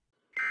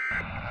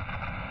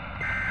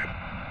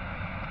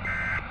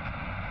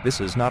This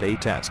is not a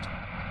test.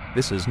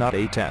 This is not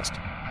a test.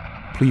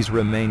 Please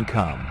remain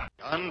calm.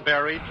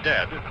 Unburied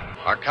dead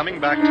are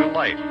coming back to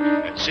life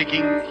and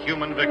seeking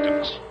human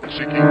victims.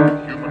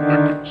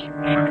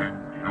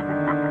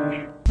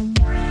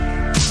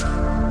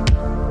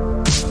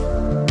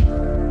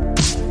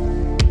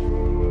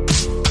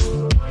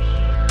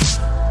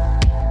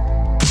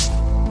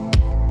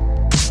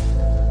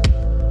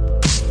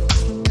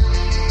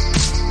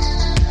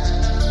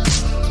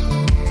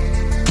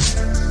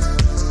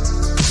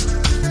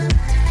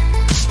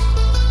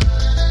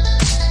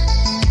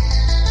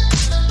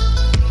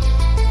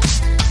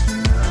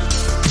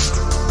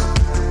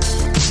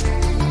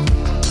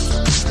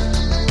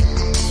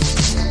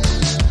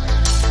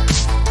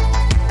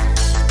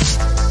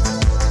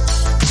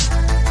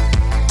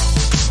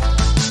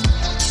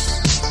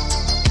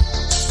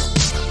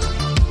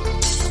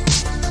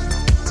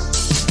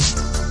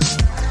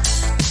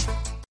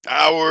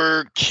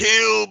 Our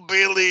Kill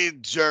Billy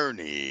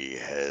journey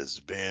has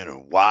been a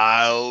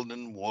wild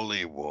and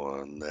woolly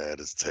one that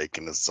has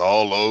taken us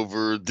all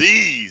over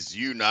these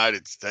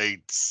United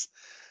States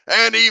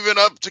and even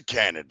up to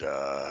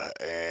Canada.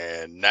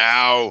 And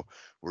now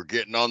we're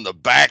getting on the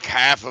back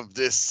half of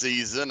this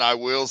season. I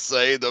will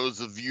say those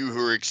of you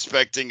who are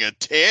expecting a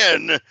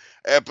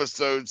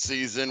 10-episode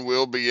season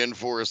will be in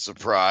for a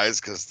surprise,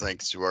 because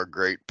thanks to our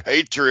great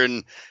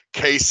patron,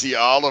 Casey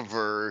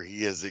Oliver,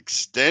 he has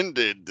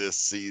extended this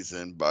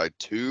season by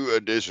 2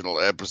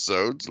 additional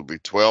episodes. It'll be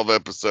 12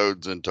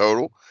 episodes in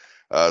total.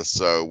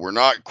 So we're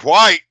not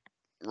quite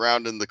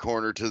rounding the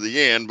corner to the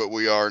end, but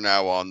we are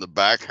now on the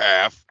back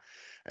half.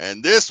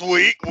 And this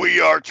week we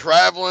are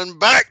traveling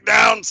back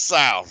down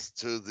south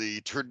to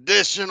the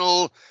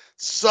traditional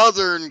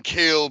Southern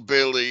Kill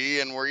Billy,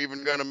 and we're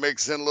even going to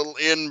mix in a little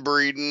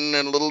inbreeding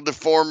and little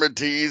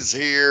deformities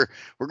here.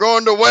 We're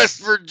going to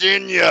West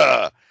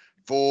Virginia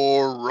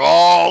for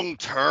Wrong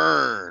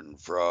Turn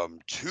from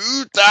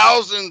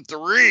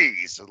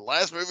 2003. So the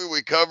last movie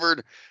we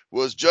covered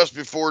was Just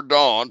Before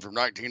Dawn from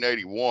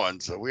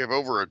 1981. So we have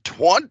over a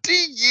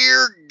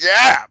 20-year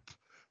gap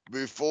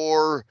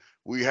before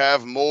we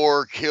have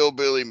more Kill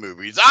Billy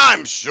movies.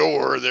 I'm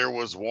sure there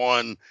was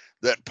one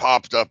that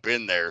popped up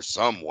in there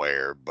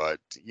somewhere, but,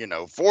 you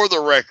know, for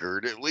the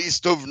record, at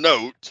least of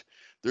note,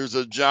 there's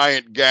a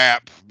giant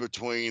gap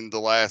between the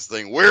last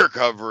thing we're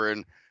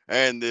covering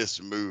and this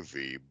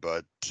movie.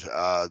 But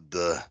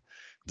the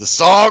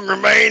song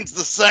remains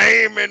the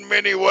same in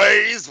many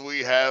ways.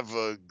 We have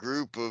a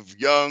group of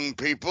young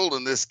people,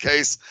 in this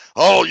case,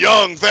 all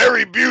young,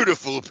 very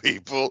beautiful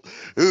people,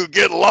 who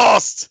get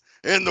lost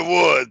in the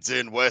woods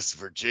in West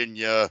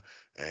Virginia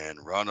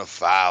and run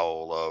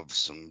afoul of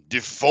some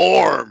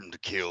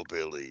deformed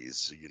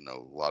Killbillies. You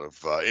know, a lot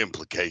of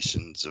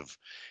implications of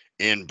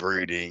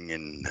inbreeding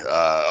and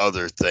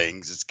other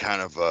things. It's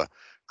kind of a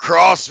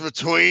cross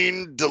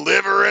between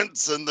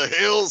Deliverance and The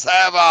Hills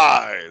Have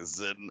Eyes.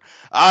 And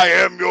I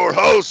am your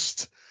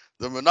host,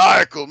 the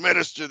maniacal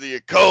minister of the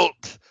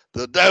occult,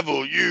 the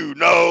devil you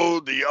know,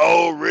 the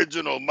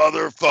original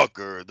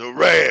motherfucker, the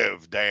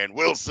Rev Dan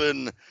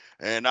Wilson.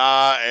 And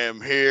I am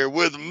here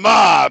with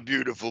my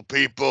beautiful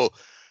people,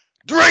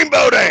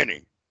 Dreamboat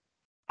Annie.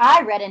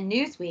 I read in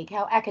Newsweek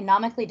how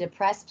economically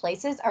depressed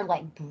places are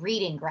like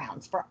breeding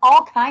grounds for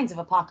all kinds of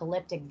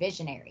apocalyptic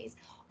visionaries.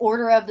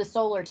 Order of the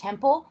Solar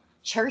Temple,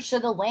 Church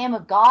of the Lamb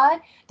of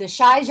God, the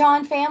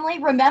Shijon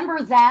family.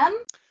 Remember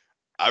them?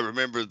 I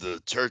remember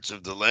the Church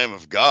of the Lamb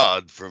of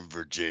God from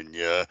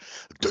Virginia.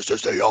 This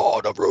is the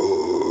order of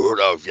road.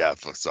 Oh, yeah,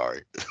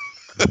 sorry.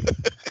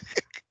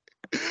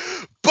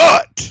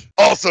 But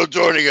also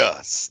joining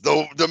us,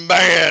 the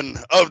man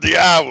of the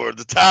hour,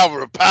 the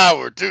Tower of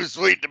Power, too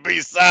sweet to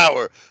be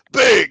sour,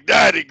 Big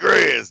Daddy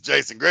Grizz,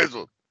 Jason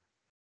Griswold.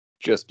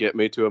 Just get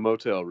me to a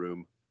motel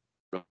room,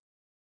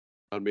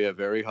 run me a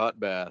very hot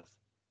bath,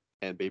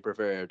 and be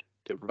prepared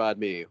to provide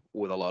me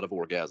with a lot of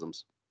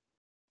orgasms.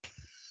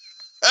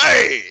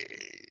 Hey!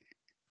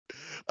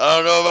 I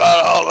don't know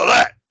about all of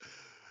that.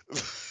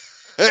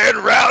 And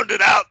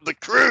rounding out the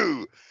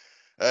crew,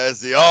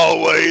 as they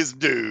always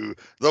do,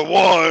 the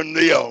one,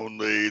 the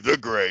only, the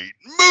great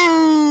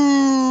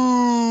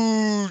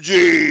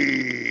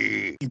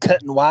Muji. You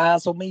cutting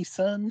wise on me,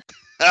 son?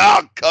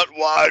 I'll cut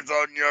wise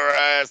on your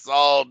ass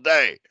all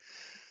day.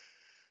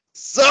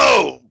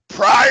 So,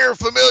 prior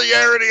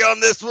familiarity on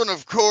this one,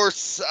 of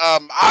course,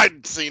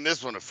 I'd seen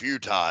this one a few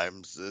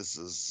times. This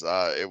is,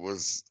 it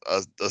was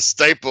a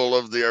staple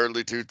of the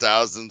early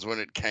 2000s when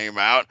it came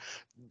out.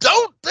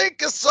 Don't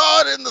think I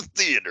saw it in the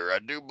theater. I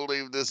do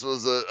believe this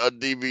was a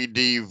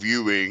DVD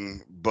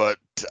viewing, but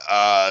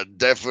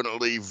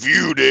definitely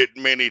viewed it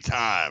many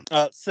times.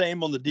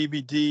 Same on the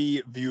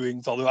DVD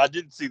viewings, although I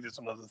didn't see this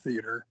in the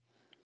theater.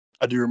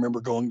 I do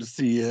remember going to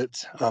see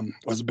it. I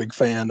was a big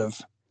fan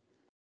of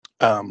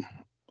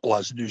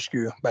Elijah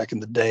Dushku back in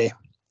the day,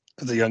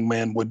 as a young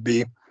man would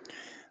be.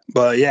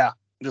 But yeah,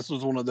 this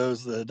was one of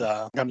those that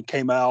kind of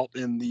came out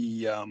in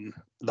the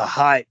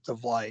height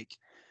of like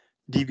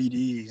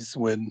DVDs,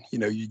 when, you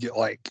know, you get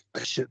like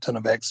a shit ton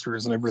of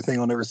extras and everything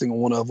on every single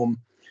one of them.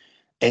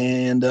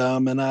 and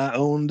I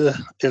owned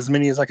as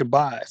many as I could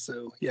buy.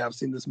 So yeah, I've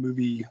seen this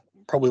movie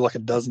probably like a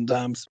dozen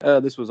times.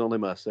 This was only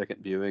my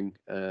second viewing.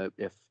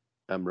 If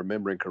I'm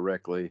remembering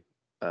correctly,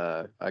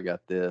 I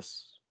got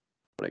this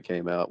when it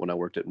came out when I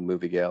worked at a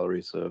movie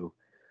gallery, so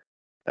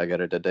I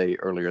got it a day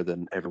earlier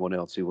than everyone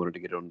else who wanted to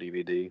get it on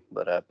DVD.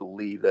 But I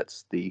believe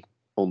that's the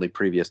only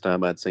previous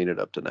time I'd seen it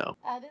up to now.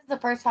 This is the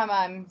first time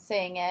I'm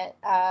seeing it,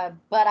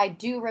 but I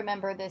do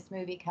remember this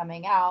movie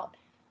coming out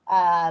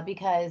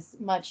because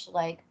much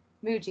like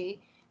Muji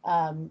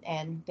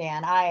and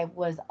Dan, I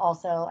was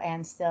also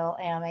and still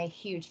am a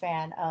huge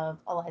fan of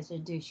Eliza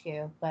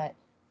Dushku, but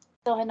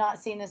still had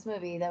not seen this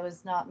movie. That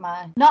was not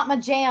my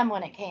jam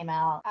when it came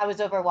out. I was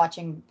over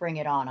watching Bring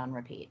It On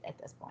repeat at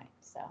this point.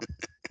 So.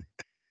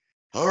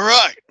 All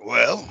right.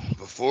 Well,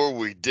 before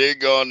we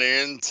dig on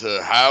into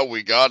how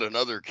we got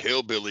another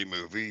Kill Billy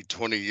movie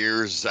 20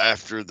 years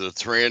after the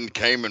trend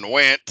came and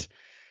went,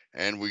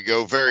 and we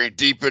go very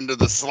deep into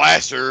the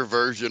slasher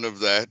version of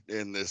that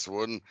in this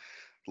one,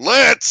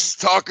 let's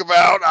talk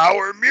about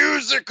our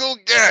musical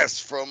guests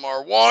from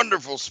our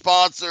wonderful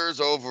sponsors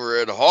over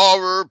at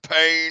Horror,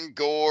 Pain,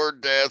 Gore,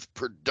 Death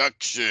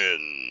Productions.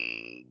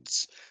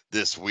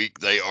 This week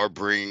they are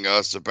bringing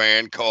us a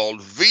band called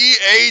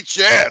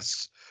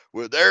VHS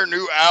with their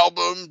new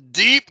album,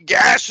 Deep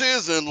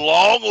Gashes and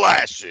Long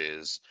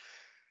Lashes.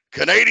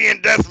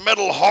 Canadian death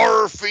metal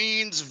horror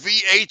fiends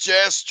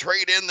VHS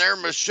trade in their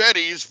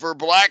machetes for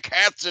black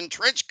hats and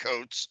trench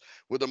coats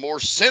with a more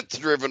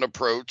synth-driven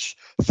approach,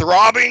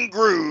 throbbing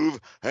groove,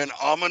 and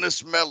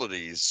ominous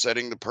melodies,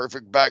 setting the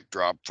perfect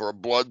backdrop for a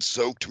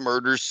blood-soaked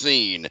murder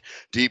scene.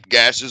 Deep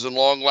Gashes and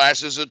Long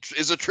Lashes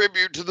is a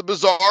tribute to the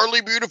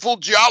bizarrely beautiful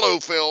giallo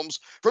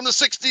films from the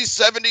 60s,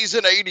 70s,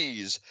 and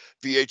 80s.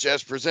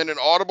 VHS present an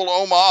audible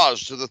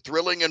homage to the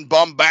thrilling and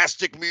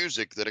bombastic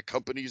music that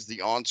accompanies the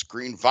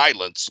on-screen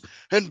violence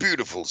and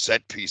beautiful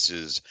set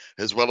pieces,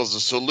 as well as a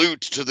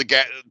salute to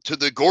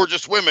the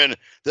gorgeous women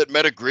that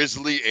met a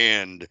grisly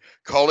end.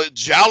 Call it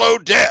Giallo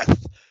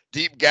Death.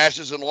 Deep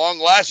Gashes and Long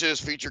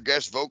Lashes feature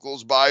guest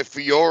vocals by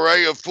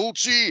Fiore of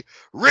Fulci,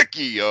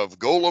 Ricky of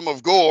Golem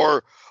of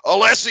Gore,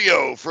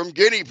 Alessio from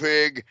Guinea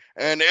Pig,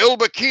 and Il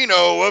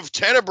Bacchino of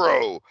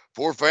Tenebro.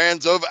 For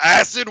fans of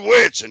Acid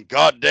Witch, and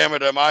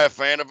goddammit, am I a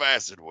fan of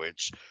Acid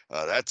Witch.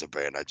 That's a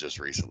band I just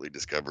recently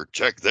discovered.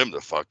 Check them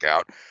the fuck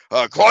out.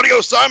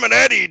 Claudio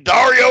Simonetti,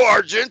 Dario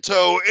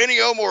Argento,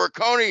 Ennio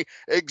Morricone,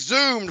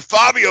 Exhumed,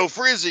 Fabio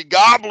Frizzi,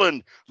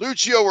 Goblin,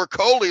 Lucio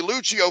Ercoli,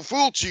 Lucio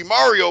Fulci,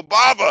 Mario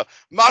Bava,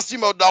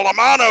 Massimo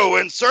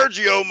Dallamano, and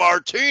Sergio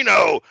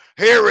Martino.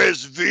 Here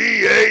is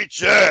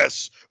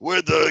VHS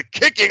with the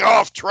kicking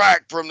off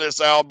track from this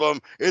album.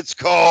 It's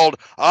called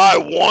I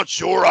Want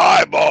Your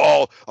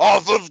Eyeball,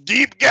 off of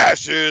Deep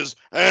Gashes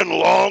and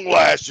Long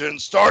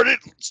Lashes, starting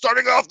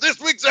off this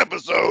week's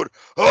episode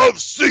of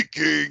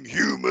Seeking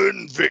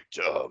Human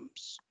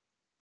Victims.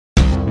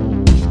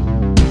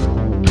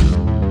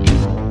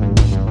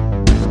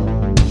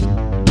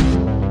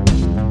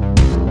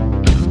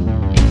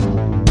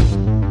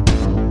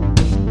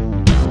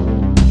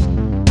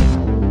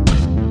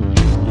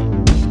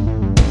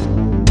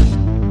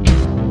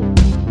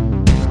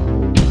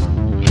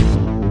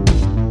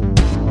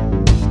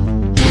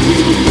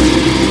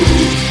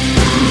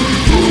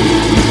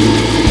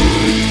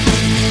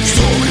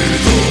 Stalking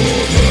the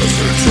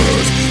passages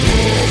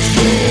of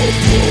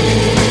the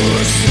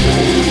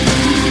past.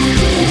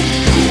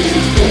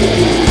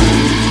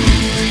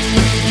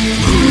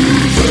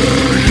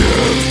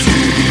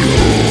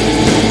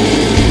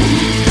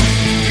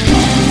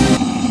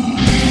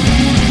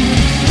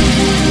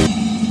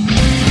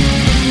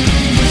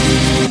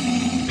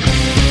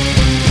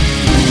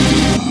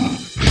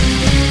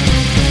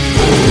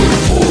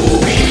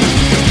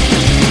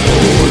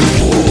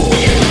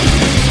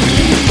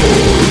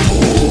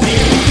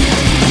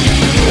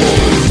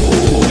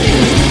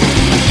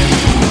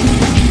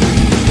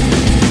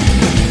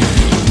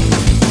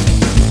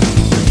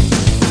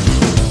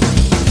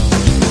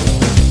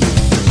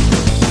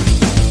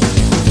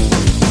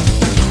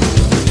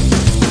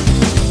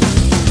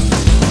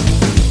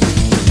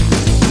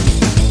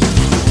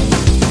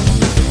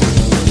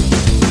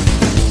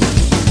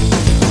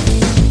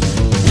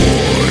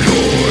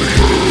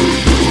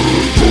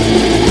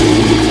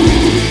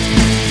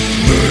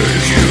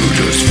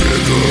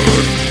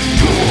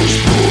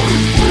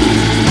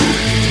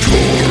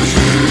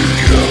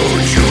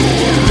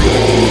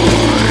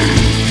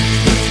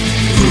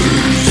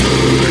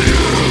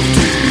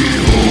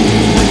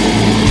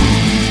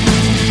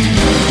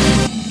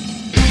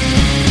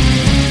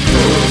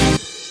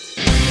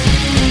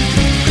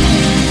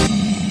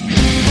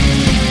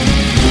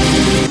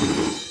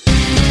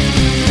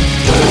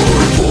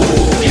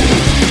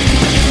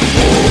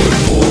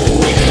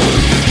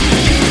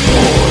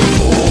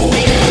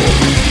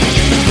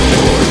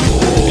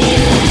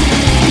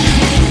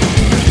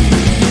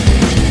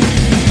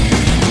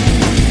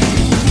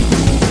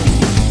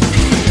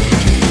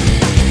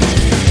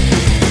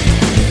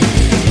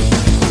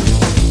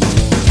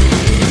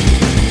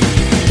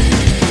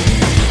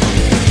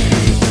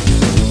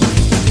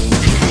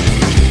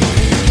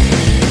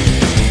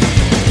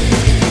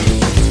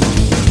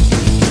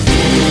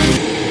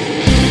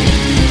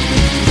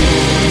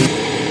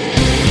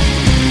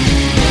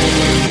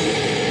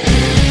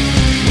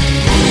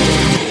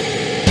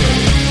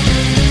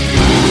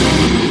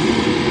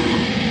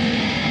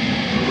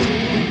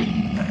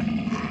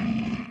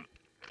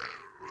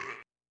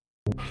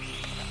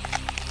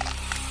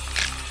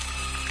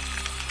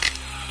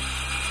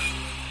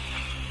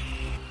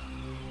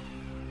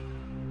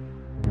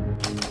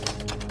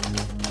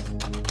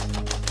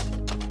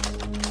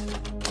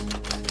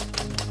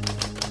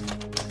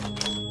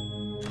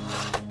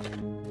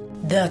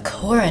 The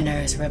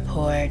Coroner's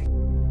Report.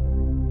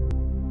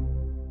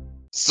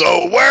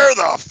 So where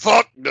the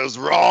fuck does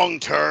Wrong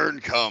Turn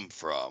come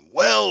from?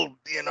 Well,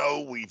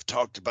 we've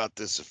talked about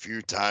this a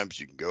few times.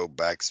 You can go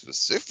back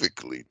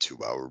specifically to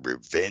our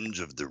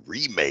Revenge of the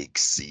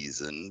Remakes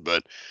season,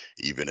 but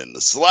even in the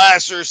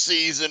slasher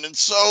season and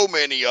so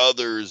many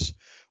others,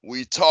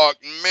 we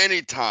talked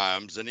many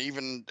times, and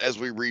even as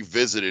we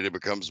revisit it, it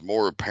becomes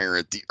more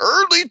apparent. The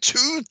early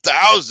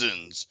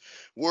 2000s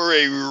were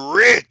a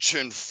rich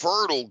and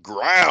fertile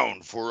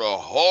ground for a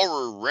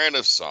horror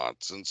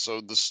renaissance. And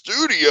so the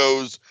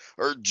studios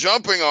are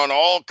jumping on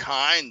all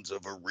kinds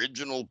of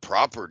original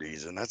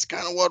properties. And that's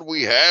kind of what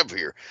we have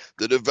here.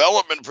 The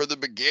development for the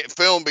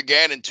film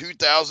began in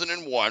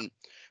 2001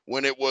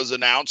 when it was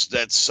announced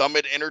that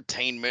Summit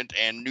Entertainment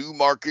and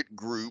Newmarket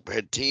Group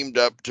had teamed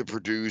up to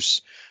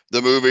produce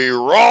the movie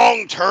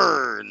Wrong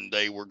Turn.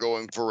 They were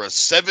going for a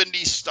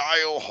 70s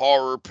style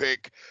horror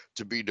pick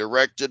to be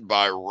directed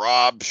by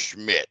Rob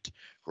Schmidt.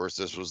 Of course,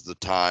 this was the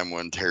time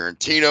when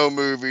Tarantino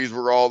movies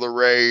were all the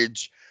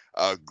rage.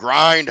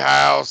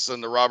 Grindhouse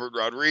and the Robert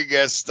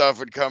Rodriguez stuff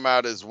had come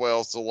out as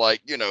well. So,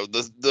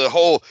 the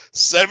whole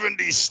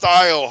 70s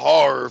style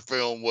horror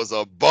film was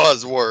a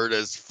buzzword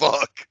as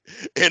fuck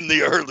in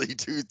the early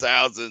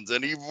 2000s.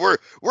 And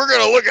we're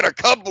going to look at a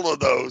couple of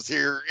those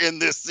here in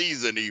this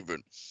season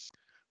even.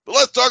 But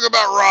let's talk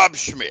about Rob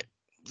Schmidt,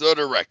 the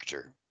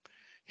director.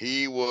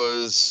 He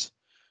was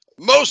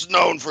most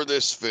known for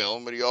this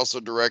film, but he also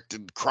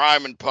directed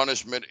Crime and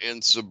Punishment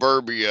in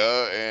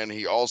Suburbia, and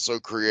he also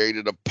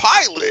created a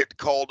pilot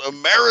called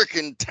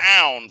American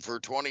Town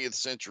for 20th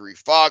Century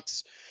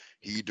Fox.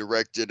 He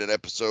directed an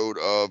episode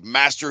of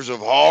Masters of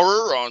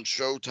Horror on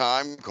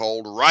Showtime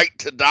called Right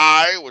to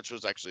Die, which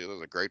was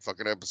a great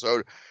fucking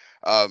episode.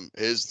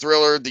 His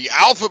thriller, The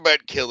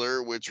Alphabet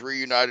Killer, which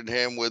reunited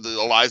him with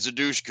Eliza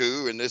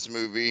Dushku in this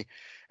movie,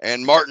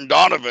 and Martin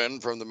Donovan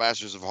from the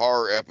Masters of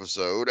Horror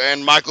episode,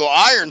 and Michael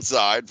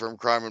Ironside from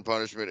Crime and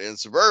Punishment in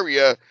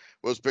Suburbia,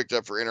 was picked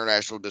up for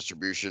international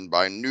distribution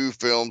by New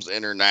Films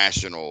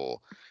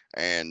International.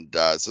 And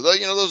so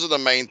those are the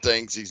main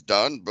things he's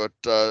done, but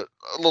a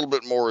little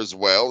bit more as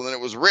well. And then it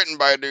was written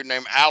by a dude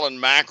named Alan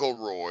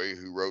McElroy,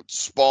 who wrote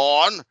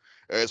Spawn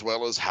as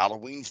well as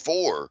Halloween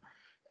 4.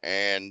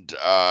 And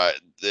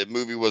the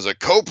movie was a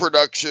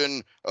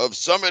co-production of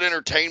Summit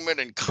Entertainment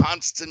and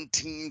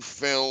Constantine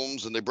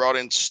Films, and they brought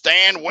in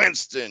Stan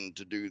Winston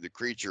to do the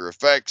creature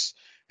effects,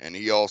 and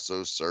he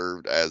also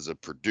served as a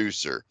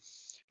producer.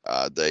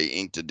 They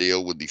inked a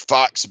deal with the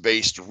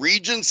Fox-based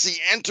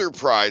Regency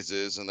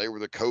Enterprises, and they were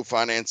the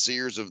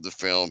co-financiers of the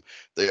film.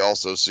 They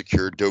also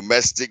secured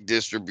domestic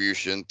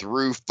distribution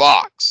through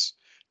Fox.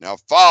 Now,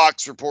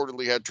 Fox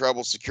reportedly had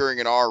trouble securing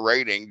an R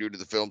rating due to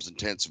the film's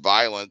intense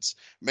violence.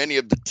 Many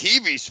of the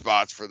TV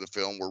spots for the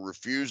film were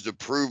refused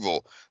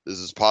approval. This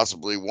is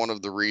possibly one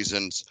of the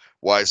reasons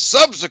why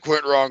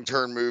subsequent Wrong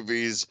Turn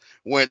movies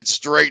went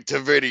straight to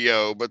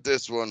video, but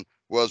this one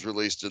was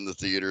released in the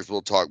theaters.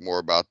 We'll talk more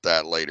about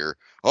that later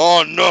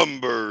on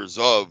Numbers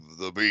of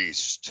the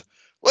Beast.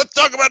 Let's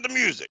talk about the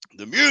music.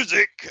 The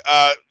music,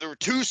 there were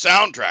 2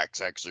 soundtracks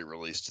actually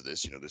released to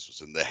this. This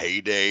was in the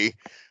heyday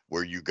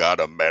where you got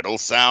a metal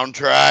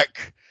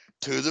soundtrack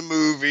to the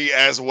movie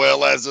as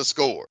well as a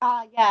score.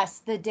 Yes,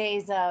 the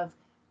days of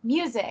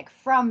music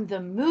from the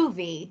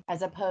movie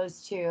as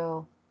opposed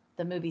to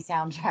the movie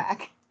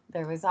soundtrack.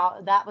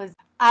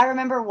 I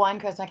remember one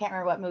Christmas, I can't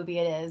remember what movie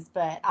it is,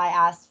 but I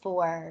asked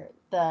for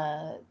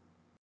the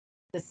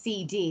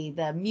CD,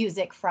 the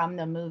music from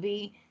the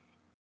movie,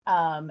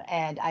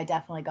 and I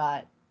definitely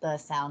got the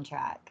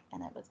soundtrack,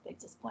 and it was a big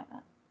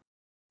disappointment.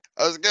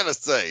 I was going to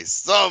say,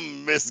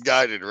 some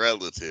misguided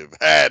relative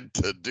had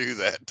to do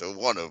that to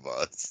one of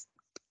us.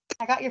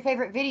 I got your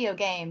favorite video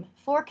game,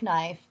 Fork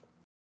Knife.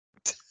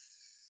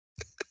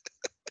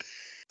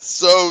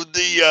 So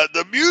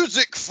the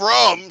music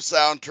from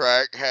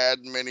soundtrack had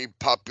many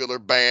popular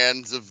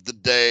bands of the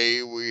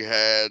day. We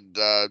had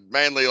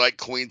mainly like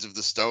Queens of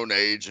the Stone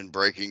Age and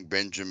Breaking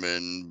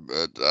Benjamin,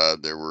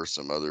 but there were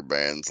some other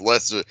bands,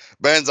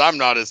 bands I'm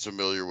not as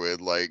familiar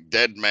with, like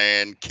Dead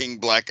Man, King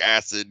Black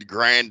Acid,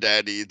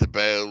 Granddaddy, The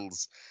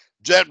Bells,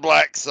 Jet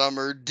Black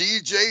Summer,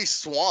 DJ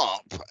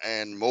Swamp,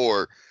 and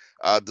more.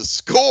 The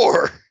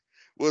score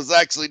was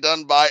actually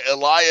done by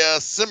Elia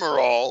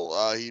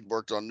Cimarol. He'd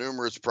worked on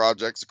numerous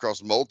projects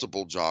across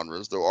multiple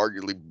genres, though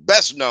arguably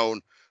best known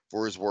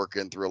for his work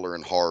in thriller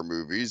and horror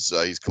movies.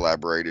 He's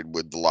collaborated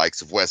with the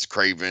likes of Wes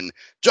Craven,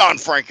 John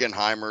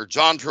Frankenheimer,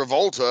 John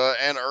Travolta,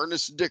 and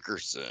Ernest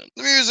Dickerson.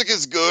 The music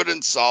is good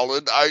and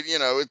solid.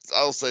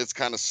 I'll say it's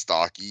kind of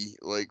stocky,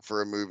 like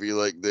for a movie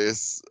like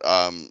this.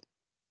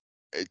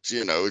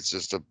 It's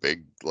just a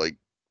big, like,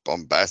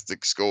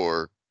 bombastic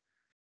score.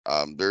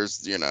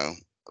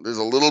 There's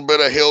a little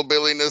bit of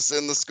hillbilliness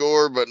in the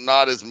score, but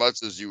not as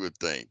much as you would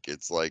think.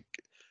 It's like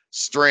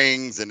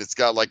strings, and it's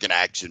got like an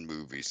action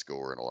movie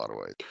score in a lot of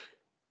ways.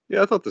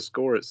 Yeah, I thought the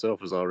score itself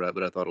was all right,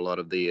 but I thought a lot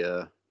of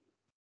the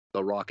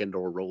rock and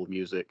roll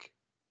music,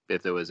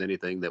 if there was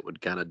anything that would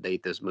kind of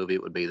date this movie,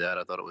 it would be that.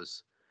 I thought it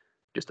was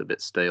just a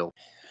bit stale.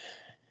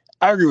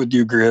 I agree with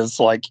you, Grizz.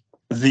 Like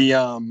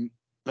the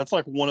that's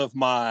like one of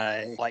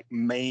my like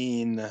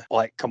main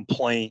like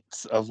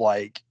complaints of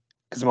like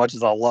as much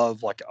as I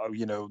love like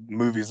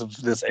movies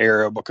of this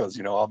era because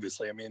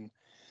obviously I mean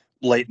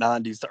late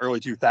 90s to early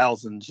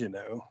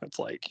 2000s, it's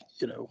like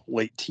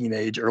late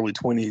teenage, early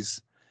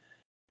 20s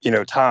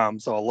time.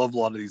 So I love a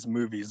lot of these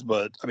movies,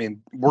 but I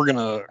mean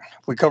if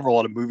we cover a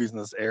lot of movies in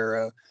this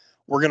era,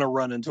 we're gonna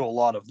run into a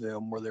lot of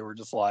them where they were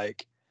just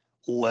like,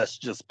 let's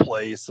just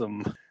play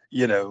some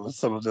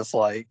some of this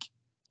like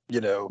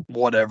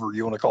whatever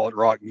you want to call it,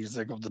 rock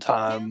music of the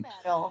time. New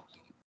metal.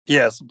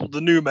 Yes, the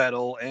new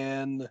metal.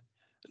 And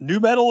new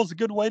metal is a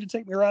good way to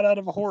take me right out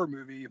of a horror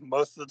movie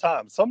most of the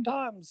time.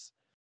 Sometimes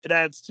it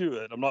adds to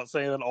it. I'm not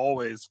saying it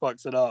always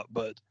fucks it up,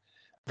 but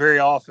very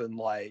often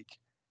like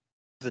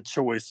the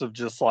choice of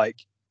just like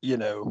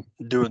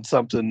doing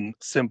something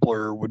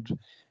simpler would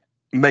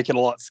make it a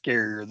lot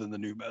scarier than the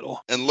new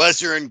metal.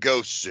 Unless you're in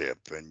Ghost Ship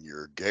and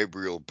you're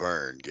Gabriel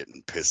Byrne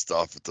getting pissed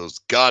off at those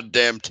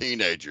goddamn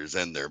teenagers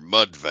and their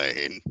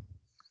Mudvayne.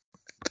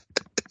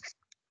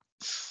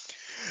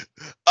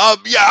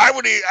 Yeah, I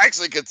would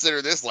actually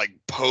consider this like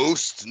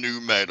post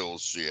new metal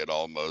shit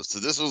almost. So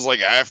this was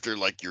like after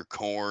like your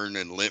Korn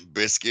and Limp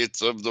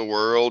Bizkits of the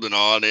world and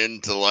on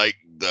into like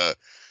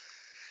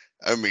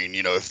I mean,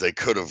 if they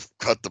could have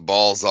cut the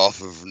balls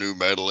off of new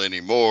metal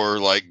anymore,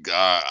 like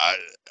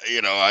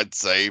I'd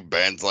say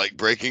bands like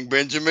Breaking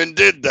Benjamin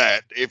did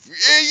that. If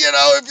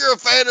if you're a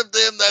fan of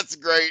them, that's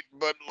great,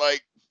 but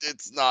like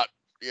it's not,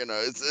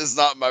 it's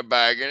not my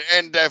bag,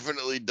 and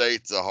definitely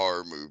dates a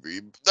horror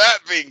movie. That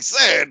being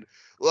said,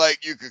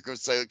 like you could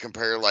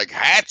compare like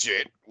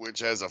Hatchet, which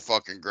has a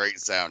fucking great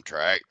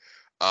soundtrack,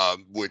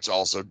 which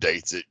also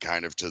dates it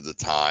kind of to the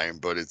time,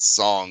 but it's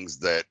songs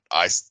that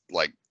I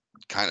like.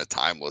 Kind of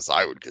timeless,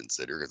 I would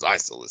consider, because I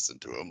still listen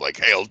to them, like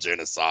Hail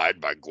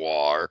Genocide by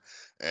Gwar,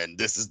 and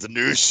This Is the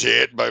New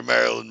Shit by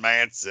Marilyn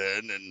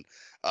Manson, and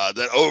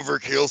that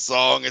Overkill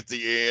song at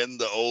the end,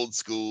 the old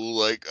school,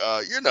 like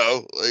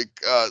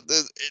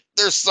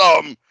there's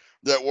some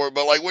that were,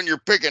 but like when you're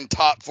picking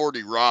top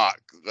 40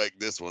 rock, like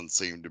this one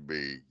seemed to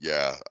be,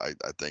 I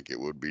think it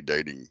would be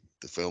dating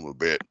the film a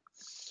bit,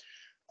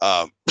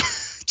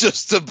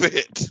 just a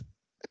bit.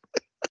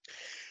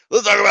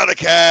 Let's talk about the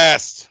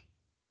cast.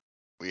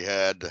 We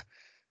had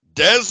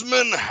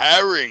Desmond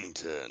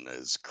Harrington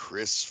as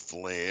Chris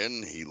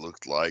Flynn. He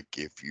looked like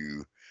if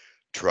you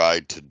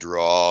tried to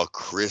draw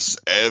Chris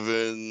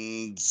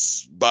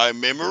Evans by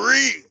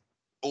memory,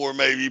 or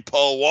maybe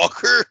Paul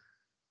Walker,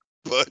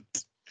 but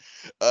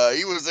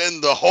he was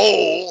in The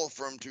Hole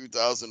from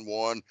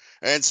 2001.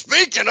 And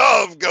speaking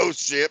of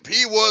Ghost Ship,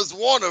 he was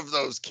one of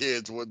those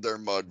kids with their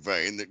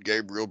Mudvayne that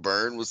Gabriel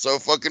Byrne was so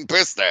fucking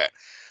pissed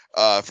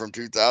at from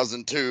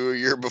 2002, a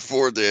year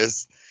before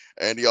this.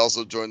 And he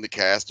also joined the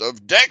cast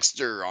of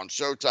Dexter on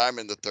Showtime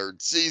in the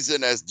 3rd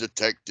season as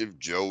Detective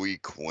Joey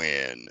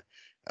Quinn.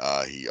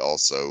 He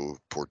also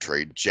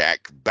portrayed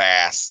Jack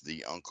Bass,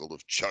 the uncle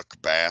of Chuck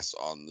Bass,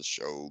 on the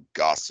show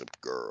Gossip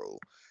Girl.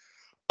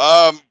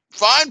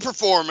 Fine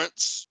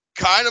performance.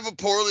 Kind of a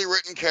poorly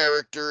written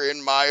character,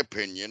 in my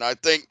opinion. I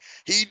think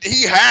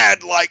he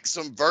had like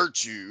some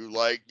virtue.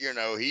 Like,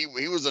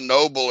 he was a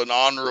noble and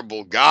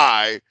honorable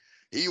guy.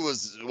 He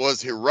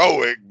was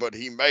heroic, but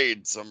he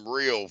made some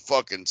real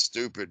fucking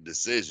stupid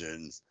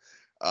decisions.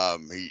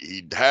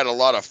 He had a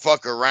lot of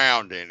fuck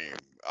around in him,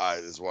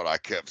 is what I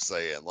kept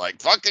saying.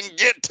 Like, fucking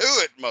get to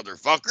it,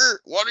 motherfucker.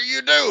 What are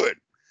you doing?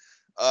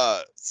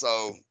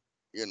 So,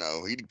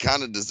 he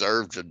kind of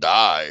deserved to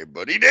die,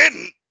 but he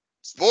didn't.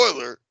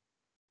 Spoiler.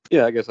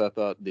 Yeah, I guess I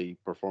thought the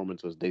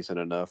performance was decent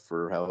enough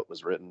for how it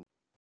was written.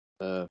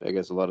 I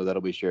guess a lot of that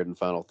will be shared in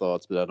final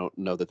thoughts, but I don't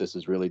know that this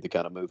is really the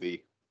kind of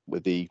movie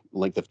with the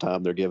length of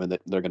time they're given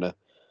that they're going to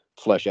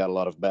flesh out a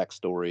lot of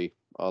backstory,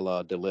 a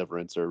la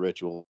Deliverance or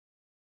Rituals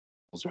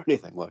or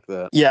anything like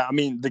that. Yeah, I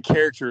mean, the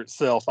character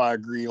itself, I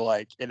agree,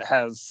 like, it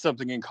has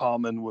something in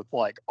common with,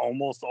 like,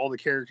 almost all the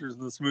characters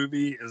in this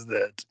movie is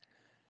that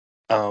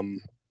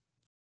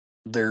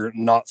they're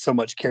not so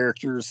much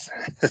characters.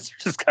 It's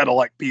just kind of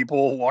like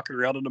people walking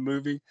around in a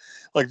movie.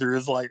 Like, there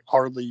is, like,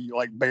 hardly,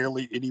 like,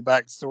 barely any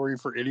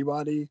backstory for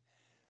anybody.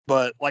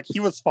 But, like, he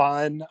was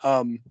fine.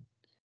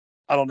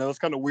 I don't know. It's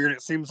kind of weird.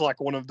 It seems like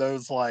one of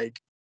those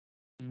like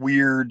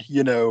weird,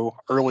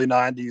 early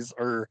 90s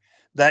or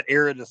that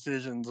era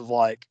decisions of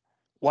like,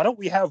 why don't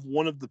we have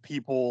one of the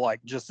people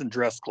like just in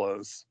dress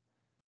clothes?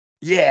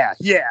 Yeah,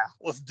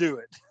 let's do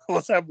it.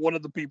 Let's have one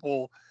of the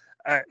people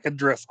in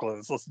dress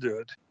clothes. Let's do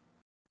it.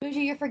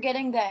 Bougie, you're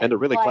forgetting that. And a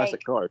really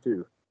classic car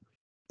too.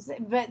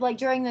 But like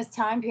during this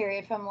time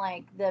period from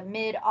like the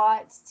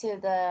mid-aughts to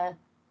the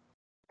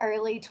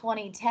early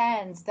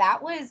 2010s,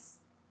 that was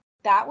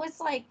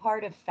like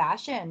part of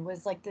fashion,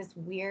 was like this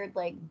weird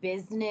like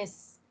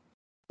business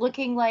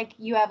looking like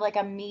you have like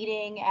a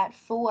meeting at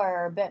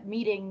 4 but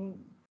meeting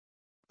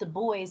the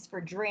boys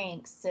for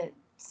drinks at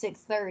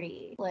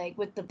 6:30, like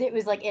with it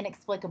was like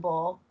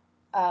inexplicable.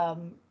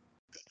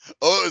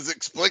 Oh, it was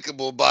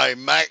explicable by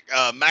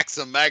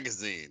Maxim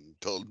magazine.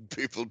 Told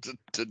people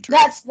to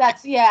dress.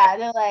 That's yeah.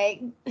 They're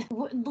like,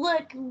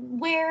 look,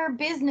 wear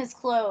business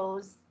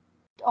clothes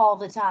all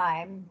the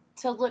time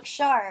to look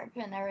sharp,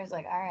 and everyone's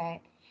like, all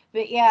right.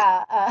 But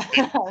yeah,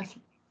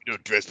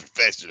 Dress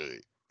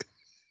professionally.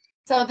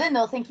 so then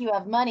they'll think you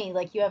have money,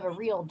 like you have a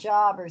real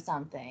job or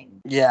something.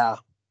 Yeah.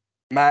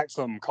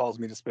 Maxim caused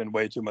me to spend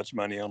way too much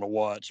money on a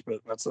watch,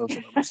 but that's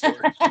another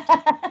story.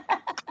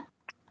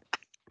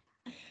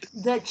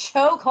 The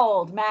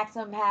chokehold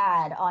Maxim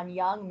had on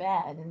young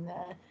men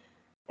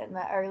in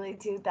the early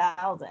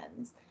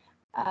 2000s.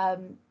 But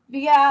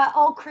yeah,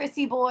 old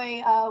Chrissy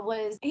boy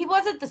he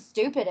wasn't the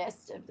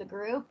stupidest of the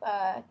group.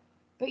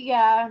 But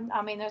yeah,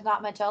 I mean, there's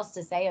not much else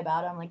to say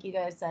about him. Like you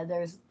guys said,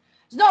 there's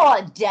not a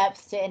lot of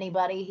depth to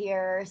anybody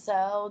here,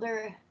 so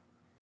they're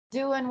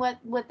doing what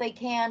they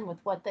can with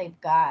what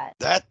they've got.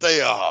 That they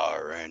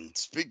are. And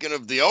speaking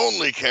of the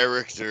only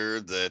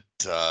character that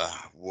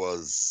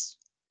was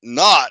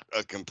not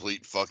a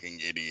complete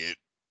fucking idiot,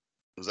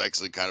 was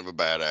actually kind of a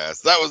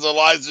badass. That was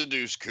Eliza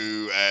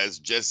Dushku as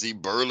Jesse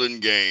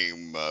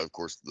Burlingame. Of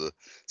course, the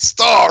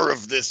star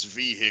of this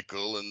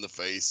vehicle and the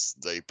face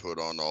they put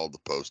on all the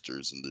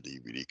posters and the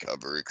DVD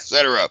cover,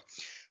 etc.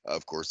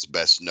 Of course,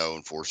 best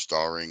known for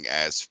starring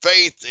as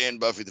Faith in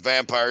Buffy the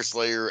Vampire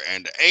Slayer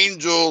and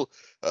Angel.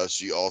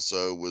 She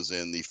also was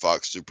in the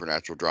Fox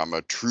supernatural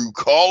drama True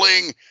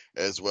Calling,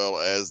 as well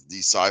as the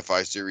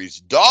sci-fi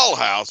series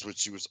Dollhouse, which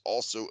she was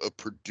also a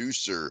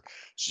producer.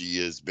 She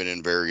has been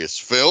in various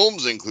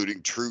films,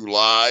 including True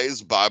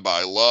Lies, Bye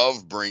Bye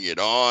Love, Bring It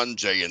On,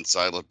 Jay and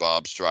Silent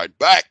Bob Strike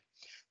Back,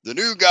 The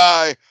New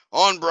Guy,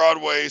 On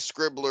Broadway,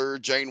 Scribbler,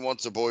 Jane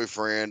Wants a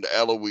Boyfriend,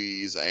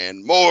 Eloise,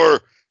 and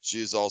more. She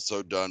has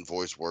also done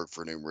voice work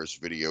for numerous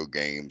video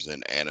games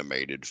and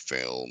animated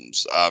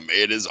films.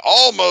 It is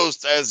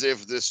almost as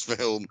if this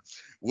film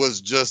was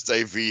just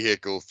a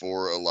vehicle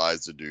for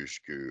Eliza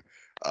Dushku.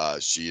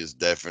 She is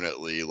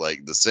definitely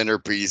like the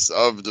centerpiece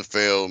of the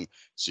film.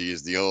 She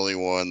is the only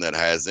one that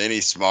has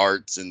any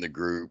smarts in the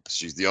group.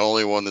 She's the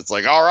only one that's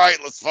like, all right,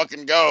 let's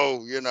fucking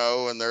go,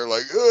 and they're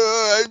like,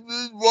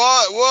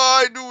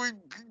 why do we,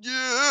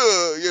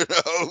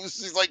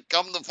 she's like,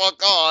 come the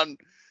fuck on.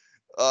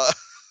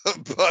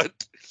 But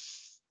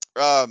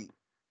a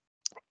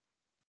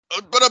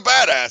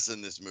badass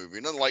in this movie,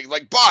 and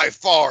like by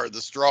far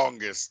the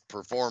strongest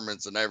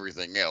performance and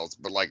everything else.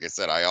 But like I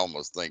said, I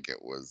almost think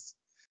it was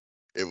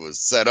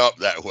set up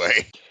that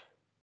way.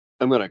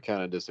 I'm gonna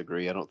kind of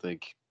disagree. I don't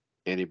think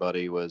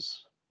anybody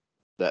was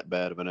that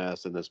bad of an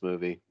ass in this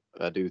movie.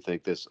 I do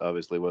think this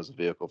obviously was a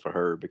vehicle for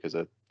her because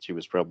she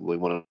was probably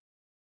one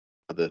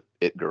of the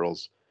it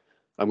girls.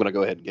 I'm gonna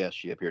go ahead and guess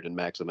she appeared in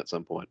Maxim at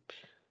some point.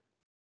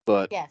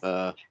 But yes.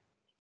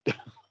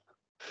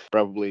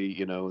 Probably,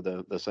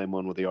 the same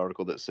one with the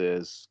article that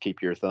says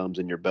keep your thumbs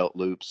in your belt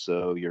loops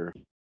so you're,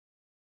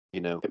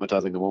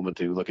 hypnotizing a woman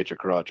to look at your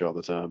crotch all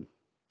the time.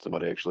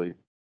 Somebody actually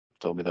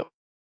told me that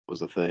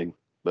was a thing,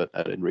 but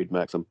I didn't read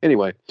Maxim.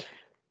 Anyway,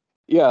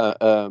 yeah,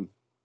 I don't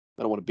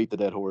want to beat the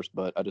dead horse,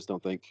 but I just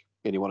don't think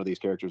any one of these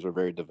characters are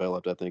very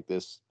developed. I think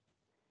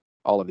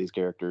all of these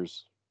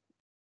characters,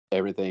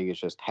 everything is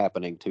just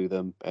happening to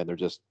them, and they're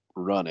just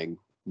running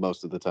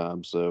most of the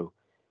time. So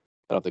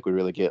I don't think we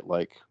really get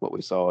like what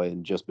we saw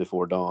in Just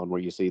Before Dawn, where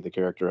you see the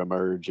character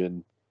emerge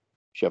and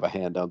shove a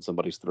hand down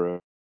somebody's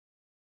throat.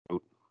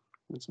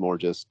 It's more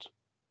just,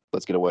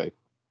 let's get away.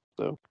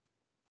 So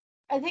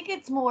I think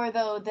it's more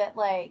though that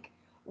like,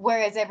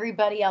 whereas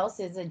everybody else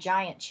is a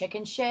giant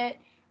chicken shit,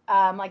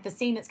 like the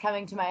scene that's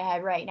coming to my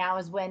head right now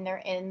is when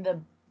they're in the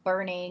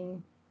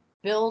burning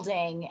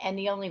building and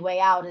the only way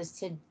out is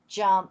to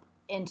jump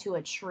into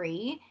a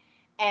tree,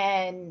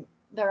 and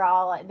they're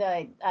all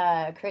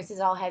Chris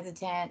is all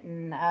hesitant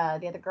and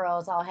the other girl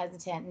is all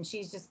hesitant, and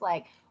she's just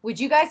like, would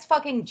you guys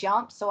fucking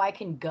jump so I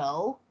can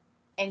go?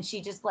 And she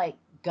just like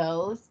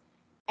goes.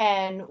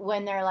 And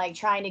when they're like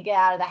trying to get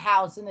out of the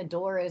house and the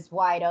door is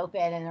wide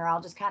open and they're all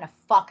just kind of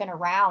fucking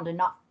around and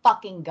not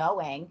fucking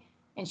going,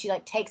 and she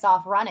like takes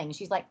off running,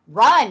 she's like,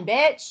 run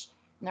bitch,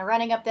 and they're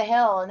running up the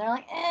hill and they're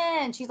like,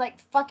 and she's like,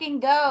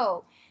 fucking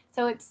go.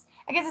 So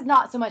I guess it's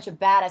not so much a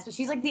badass, but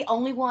she's like the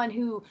only one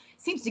who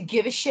seems to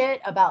give a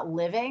shit about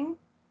living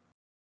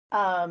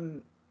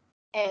and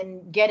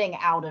getting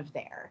out of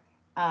there.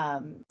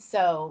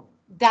 So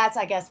that's,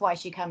 I guess, why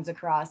she comes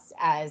across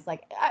as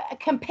like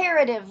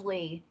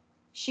comparatively,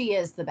 she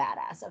is the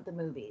badass of the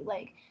movie.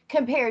 Like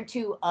compared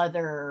to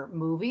other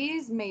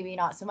movies, maybe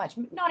not so much,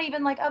 not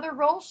even like other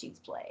roles she's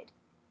played.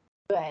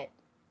 But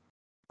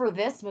for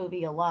this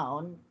movie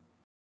alone,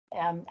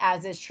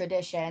 as is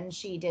tradition,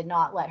 she did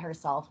not let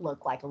herself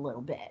look like a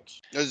little bitch.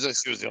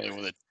 She was the only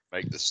one that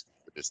made this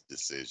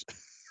decision.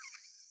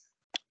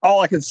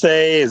 All I can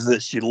say is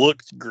that she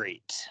looked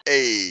great.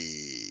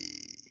 Hey,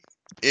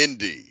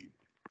 indeed.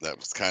 That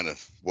was kind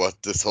of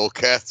what this whole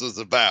cast was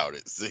about,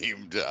 it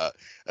seemed,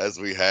 as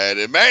we had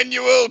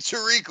Emmanuel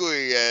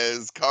Chiriqui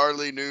as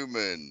Carly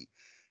Newman,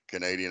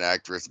 Canadian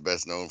actress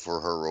best known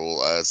for her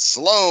role as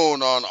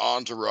Sloane on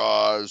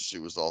Entourage. She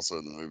was also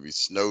in the movie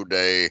Snow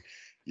Day,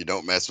 You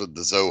Don't Mess with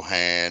the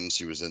Zohan.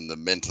 She was in The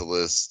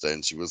Mentalist,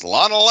 and she was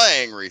Lana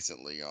Lang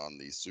recently on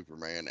the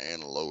Superman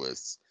and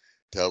Lois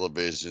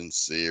television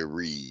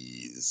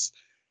series.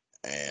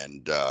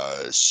 And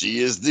she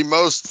is the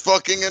most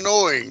fucking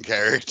annoying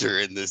character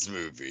in this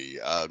movie.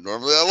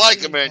 Normally I like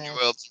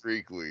Emmanuelle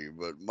Chriqui,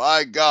 but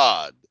my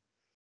God.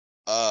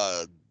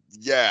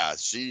 Yeah,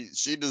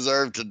 she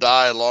deserved to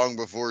die long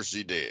before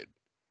she did.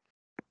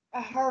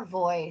 Her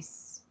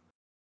voice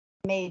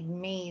made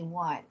me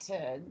want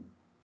to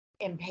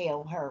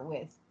impale her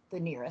with the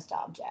nearest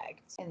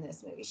object in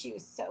this movie. She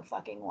was so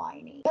fucking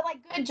whiny. But, like,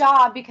 good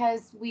job,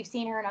 because we've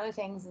seen her in other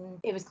things, and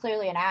it was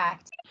clearly an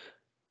act.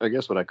 I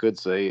guess what I could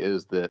say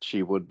is that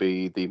she would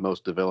be the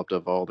most developed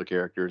of all the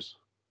characters,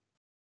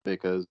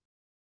 because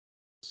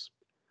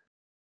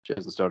she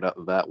doesn't start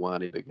out that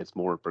whiny, but gets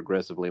more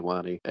progressively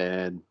whiny,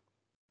 and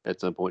at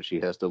some point she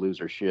has to lose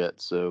her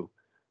shit. So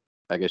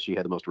I guess she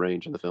had the most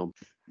range in the film.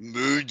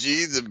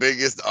 Muji, the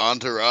biggest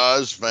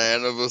Entourage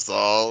fan of us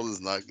all, is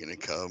not going to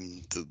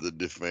come to the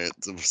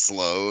defense of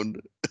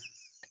Sloane.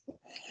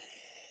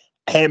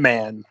 Hey,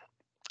 man,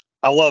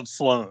 I love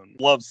Sloane.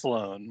 Love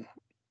Sloane.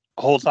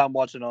 The whole time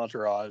watching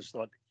Entourage,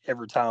 thought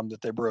every time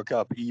that they broke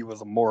up, E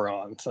was a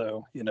moron.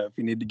 So, if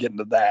you need to get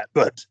into that.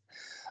 But,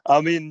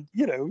 I mean,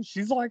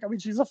 she's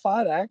a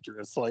fine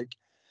actress. Like,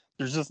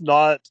 there's just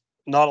not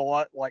a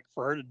lot, like,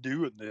 for her to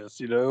do in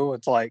this,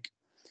 It's like,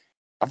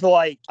 I feel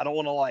like I don't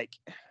want to, like,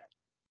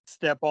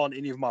 step on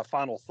any of my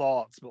final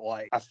thoughts, but,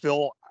 like, I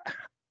feel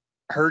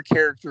her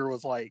character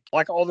was like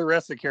all the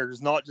rest of the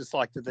characters, not just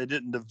like that they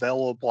didn't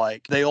develop,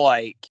 like they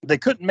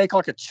couldn't make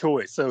like a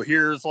choice. So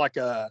here's like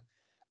a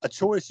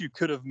choice you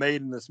could have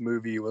made in this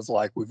movie was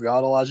like, we've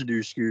got Elijah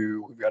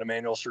Dushku, we've got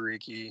Emmanuelle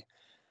Chriqui.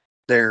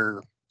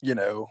 They're,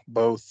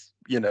 both,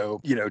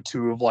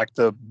 two of like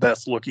the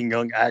best looking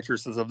young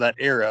actresses of that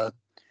era,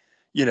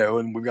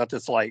 and we've got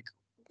this like,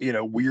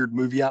 weird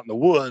movie out in the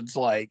woods.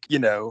 Like,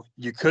 you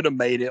could have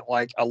made it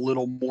like a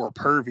little more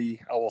pervy,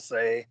 I will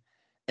say.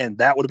 And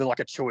that would have been like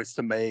a choice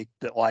to make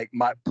that like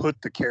might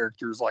put the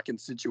characters like in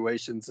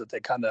situations that they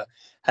kind of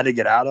had to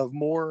get out of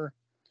more.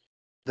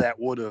 That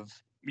would have,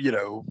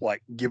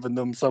 like given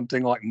them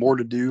something like more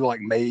to do, like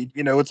made,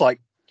 it's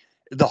like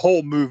the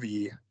whole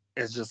movie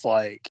is just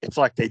like, it's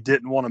like they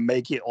didn't want to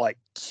make it like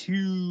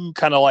too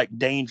kind of like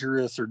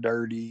dangerous or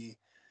dirty.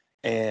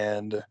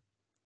 And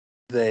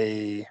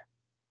they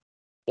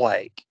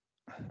like,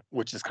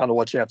 which is kind of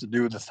what you have to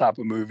do with this type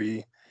of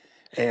movie.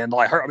 And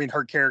like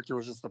her character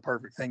was just the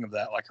perfect thing of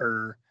that. Like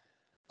her,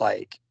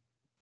 like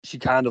she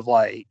kind of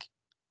like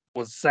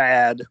was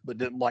sad, but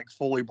didn't like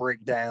fully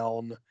break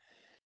down.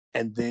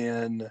 And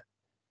then,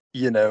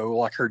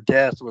 like her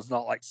death was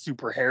not like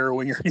super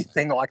harrowing or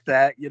anything like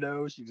that.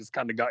 She just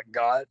kind of got,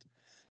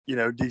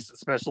 decent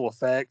special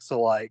effects. So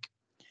like,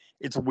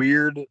 it's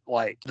weird,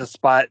 like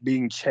despite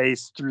being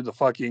chased through the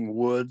fucking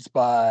woods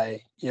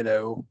by,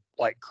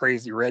 like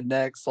crazy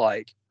rednecks,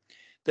 like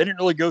they didn't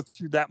really go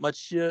through that much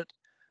shit.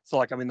 So,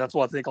 like, I mean, that's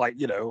why I think, like,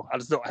 I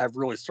just don't have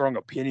really strong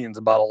opinions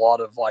about a lot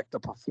of, like, the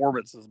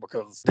performances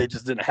because they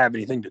just didn't have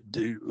anything to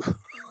do.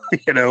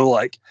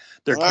 Like,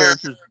 their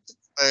characters.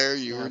 There,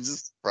 you were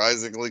just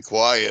surprisingly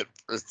quiet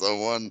for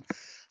someone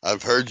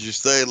I've heard you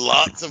say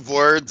lots of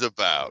words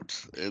about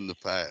in the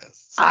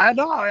past. I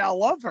know. I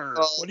love her.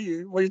 What are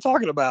you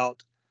talking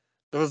about?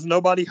 There was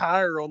nobody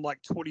higher on,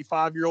 like,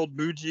 25-year-old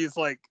Muji's,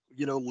 like,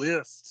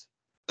 list.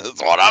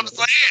 That's what I'm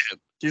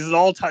saying. She's an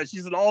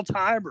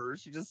all-timer.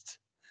 She just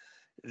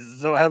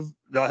don't have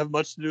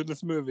much to do in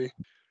this movie.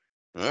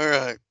 All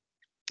right.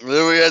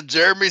 Then we had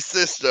Jeremy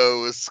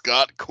Sisto as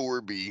Scott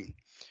Corby.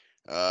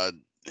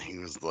 He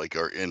was like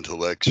our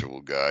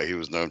intellectual guy. He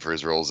was known for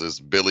his roles as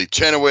Billy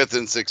Chenoweth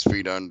in 6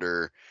 Feet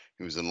Under.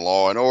 He was in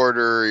Law and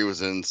Order. He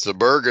was in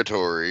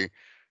Suburgatory.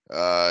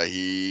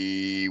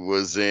 He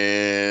was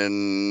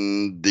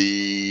in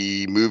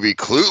the movie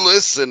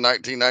Clueless in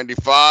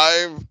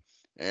 1995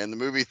 and the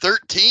movie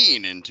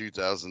 13 in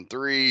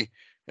 2003.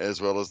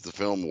 As well as the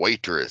film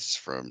Waitress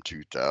from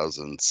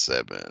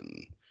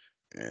 2007,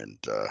 and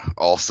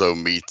also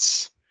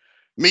meets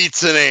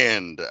an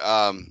end.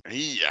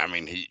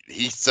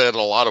 He said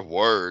a lot of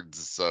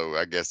words, so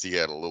I guess he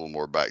had a little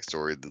more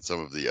backstory than some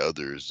of the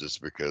others,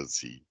 just because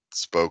he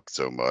spoke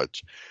so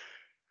much.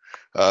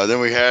 Then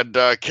we had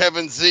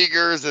Kevin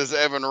Zegers as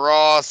Evan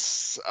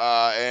Ross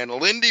and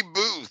Lindy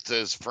Booth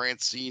as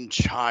Francine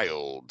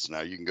Childs.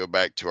 Now, you can go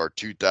back to our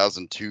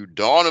 2002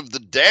 Dawn of the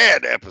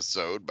Dead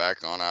episode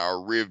back on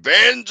our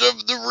Revenge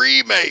of the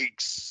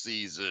Remakes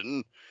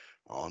season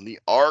on the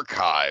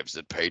archives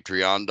at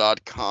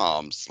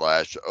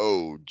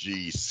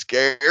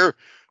patreon.com/OGScare.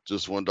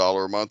 Just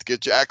 $1 a month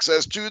gets you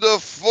access to the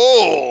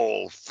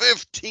full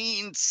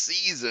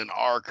 15-season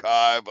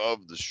archive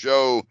of the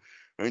show.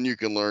 And you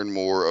can learn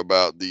more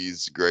about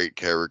these great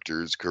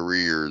characters'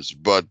 careers.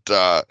 But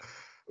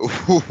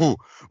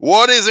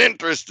what is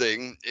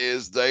interesting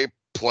is they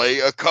play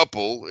a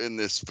couple in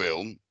this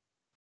film.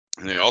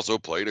 And they also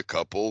played a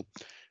couple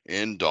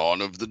in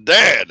Dawn of the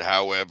Dead.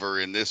 However,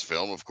 in this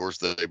film, of course,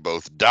 they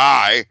both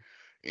die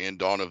in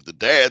Dawn of the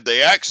Dead.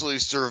 They actually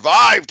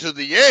survive to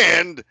the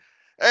end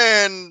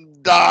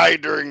and die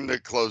during the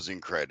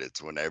closing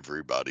credits when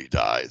everybody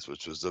dies,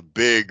 which was a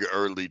big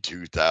early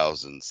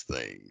 2000s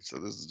thing. So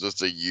this is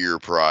just a year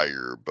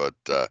prior, but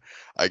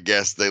I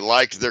guess they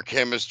liked their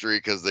chemistry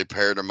because they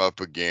paired them up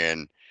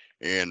again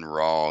in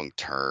Wrong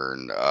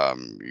Turn.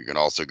 You can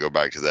also go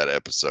back to that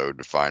episode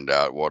to find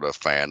out what a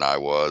fan I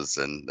was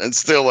and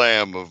still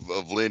am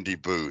of Lindy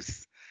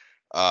Booth.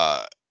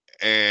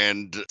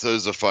 And so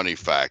it's a funny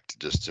fact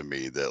just to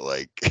me that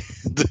like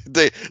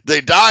they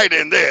died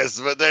in this,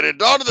 but then in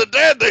Dawn of the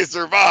Dead they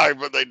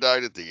survived, but they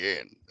died at the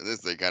end. And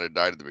this they kind of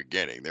died at the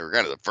beginning. They were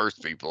kind of the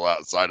first people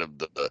outside of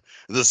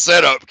the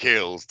setup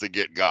kills to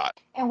get got.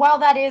 And while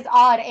that is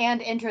odd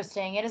and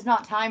interesting, it is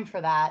not time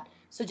for that.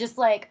 So just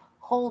like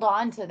hold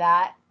on to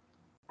that,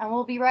 and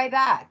we'll be right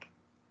back.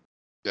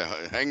 Yeah,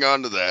 hang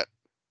on to that.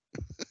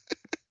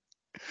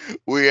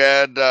 We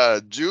had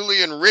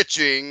Julian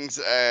Richings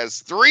as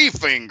Three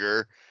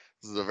Finger.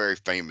 This is a very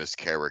famous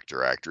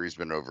character actor. He's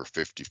been in over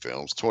 50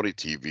 films, 20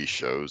 TV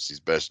shows. He's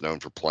best known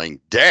for playing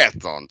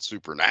Death on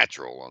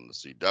Supernatural on the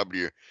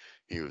CW.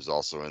 He was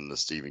also in the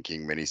Stephen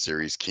King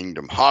miniseries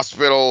Kingdom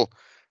Hospital.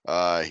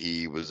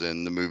 He was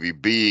in the movie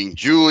Being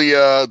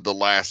Julia, The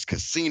Last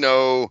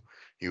Casino.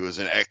 He was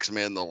in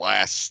X-Men The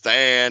Last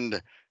Stand.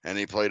 And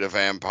he played a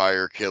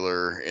vampire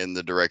killer in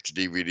the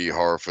direct-to-DVD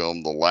horror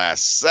film The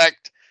Last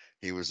Sect.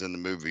 He was in the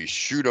movie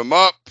Shoot 'Em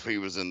Up. He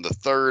was in The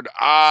Third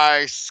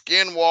Eye,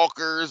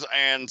 Skinwalkers,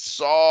 and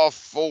Saw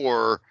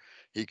 4.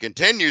 He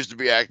continues to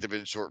be active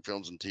in short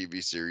films and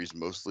TV series,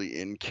 mostly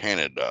in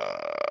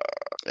Canada.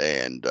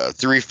 And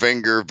Three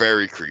Finger,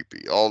 very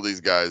creepy. All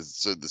these guys.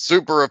 So the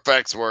super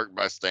effects work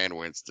by Stan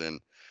Winston.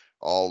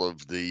 All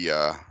of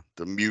the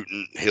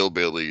mutant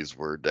hillbillies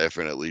were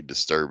definitely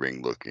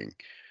disturbing looking.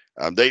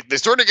 They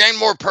sort of gained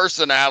more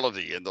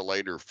personality in the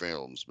later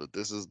films, but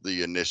this is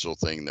the initial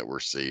thing that we're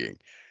seeing.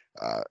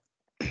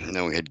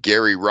 Then we had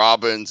Gary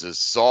Robbins as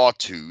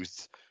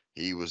Sawtooth.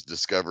 He was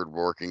discovered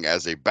working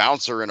as a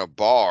bouncer in a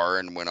bar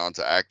and went on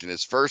to act in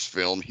his first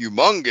film,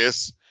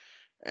 Humongous.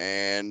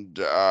 And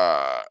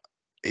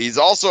he's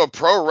also a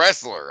pro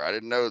wrestler. I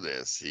didn't know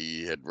this.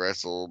 He had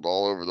wrestled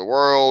all over the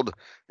world,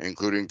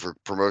 including for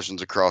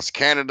promotions across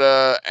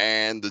Canada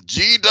and the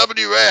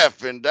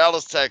GWF in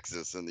Dallas,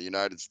 Texas, in the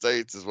United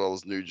States, as well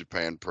as New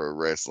Japan Pro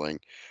Wrestling.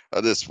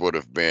 This would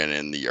have been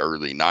in the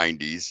early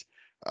 90s.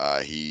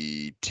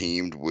 He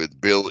teamed with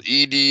Bill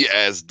Eadie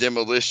as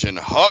Demolition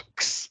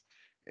Hux,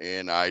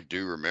 and I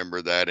do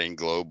remember that in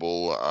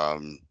Global.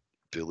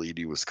 Bill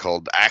Eadie was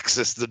called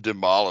Axis the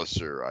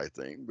Demolisher, I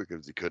think,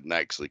 because he couldn't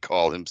actually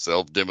call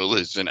himself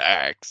Demolition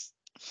Axe.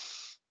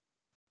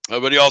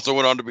 But he also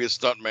went on to be a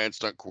stuntman,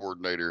 stunt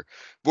coordinator,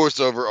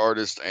 voiceover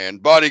artist,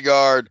 and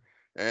bodyguard.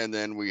 And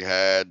then we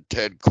had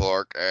Ted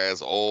Clark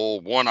as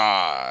Old One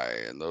Eye,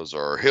 and those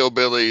are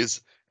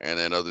hillbillies. And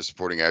then other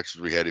supporting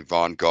actors, we had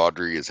Yvonne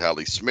Gaudry as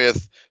Hallie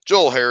Smith,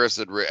 Joel Harris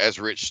as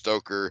Rich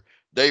Stoker,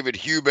 David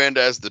Hubend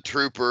as the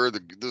Trooper.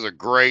 There's a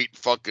great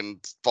fucking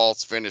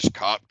false finish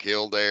cop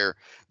kill there.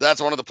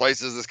 That's one of the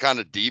places this kind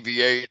of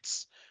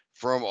deviates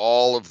from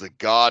all of the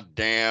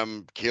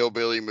goddamn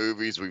Killbilly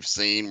movies we've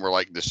seen where,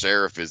 like, the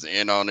sheriff is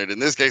in on it. In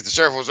this case, the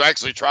sheriff was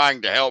actually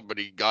trying to help, but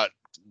he got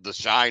The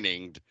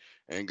Shining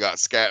and got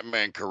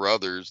Scatman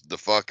Carruthers the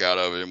fuck out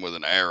of him with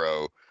an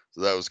arrow. So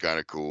that was kind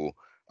of cool.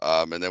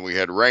 And then we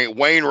had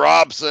Wayne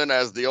Robson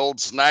as the old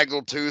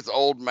snaggletooth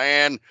old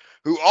man,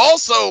 who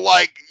also,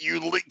 like, you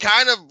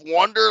kind of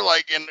wonder,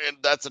 like, and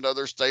that's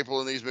another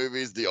staple in these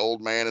movies, the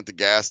old man at the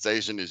gas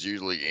station is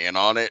usually in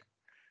on it.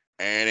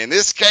 And in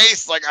this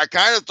case, like, I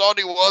kind of thought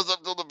he was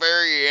up till the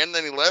very end,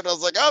 then he left. I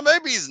was like, oh,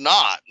 maybe he's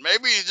not.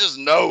 Maybe he just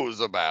knows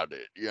about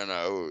it, you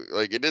know?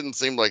 Like, it didn't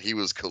seem like he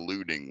was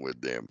colluding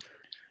with them.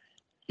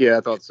 Yeah,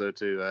 I thought so,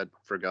 too. I'd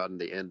forgotten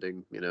the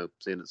ending, you know,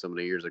 seeing it so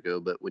many years ago.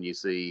 But when you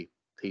see...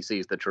 he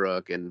sees the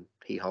truck and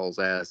he hauls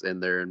ass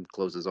in there and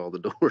closes all the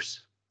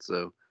doors.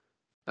 So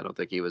I don't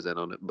think he was in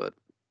on it, but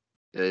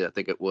I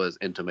think it was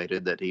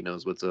intimated that he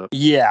knows what's up.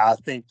 Yeah, I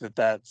think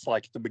that's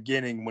like the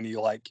beginning when he,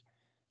 like,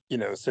 you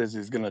know, says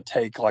he's going to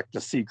take like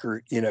the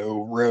secret, you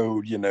know,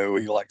 road, you know,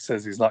 he like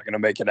says he's not going to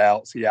make it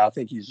out. So yeah, I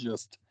think he's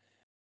just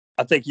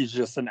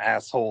an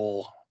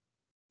asshole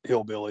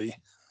hillbilly.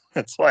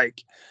 It's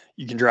like,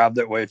 you can drive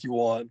that way if you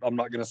want. I'm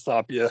not going to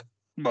stop you,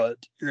 but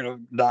you're going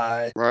to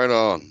die. Right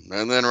on.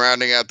 And then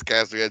rounding out the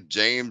cast, we had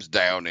James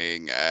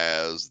Downing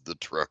as the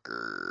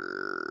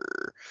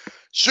trucker.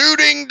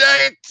 Shooting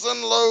dates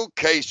and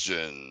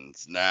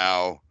locations.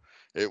 Now,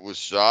 it was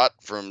shot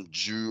from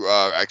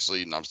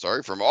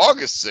from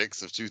August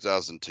 6th of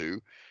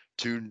 2002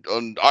 to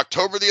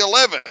October the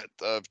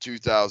 11th of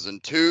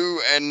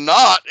 2002, and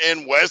not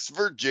in West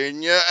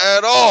Virginia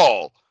at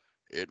all.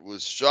 It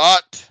was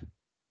shot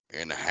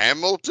in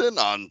Hamilton,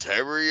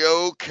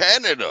 Ontario,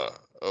 Canada,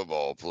 of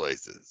all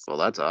places. Well,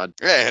 that's odd.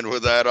 And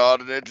with that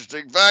odd and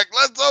interesting fact,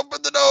 let's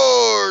open the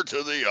door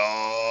to the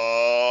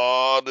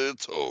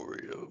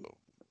auditorium.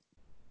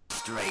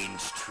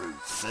 strange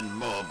truths and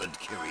morbid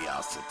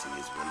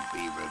curiosities will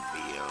be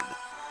revealed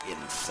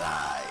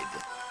inside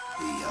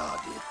the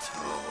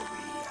auditorium.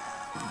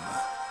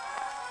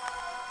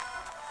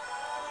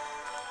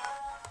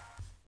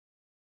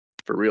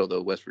 For real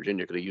though, West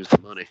Virginia could have used the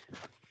money.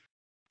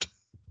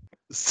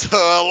 So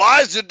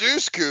Eliza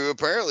Dushku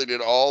apparently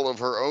did all of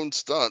her own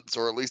stunts,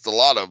 or at least a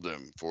lot of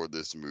them, for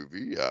this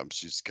movie.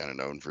 She's kind of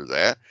known for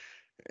that.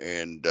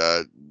 And,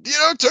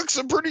 took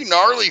some pretty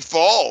gnarly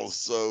falls.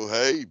 So,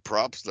 hey,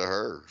 props to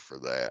her for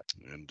that.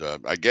 And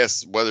I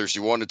guess whether she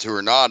wanted to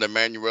or not,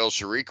 Emmanuelle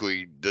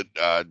Chriqui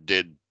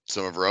did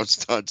some of her own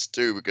stunts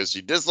too, because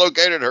she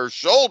dislocated her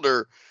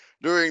shoulder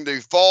during the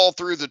fall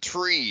through the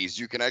trees.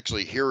 You can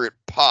actually hear it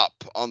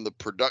pop on the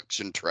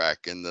production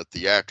track in the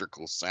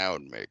theatrical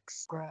sound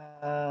mix.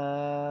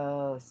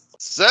 Gross.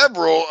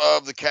 Several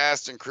of the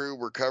cast and crew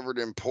were covered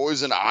in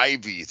poison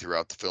ivy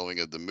throughout the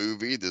filming of the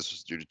movie. This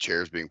was due to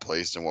chairs being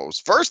placed in what was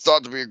first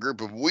thought to be a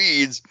group of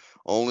weeds,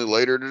 only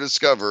later to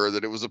discover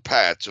that it was a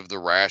patch of the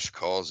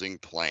rash-causing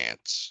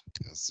plants.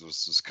 This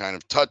was kind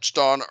of touched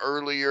on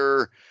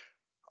earlier.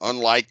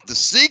 Unlike the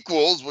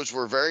sequels, which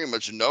were very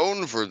much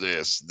known for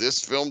this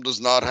film does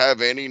not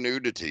have any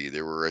nudity.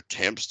 There were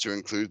attempts to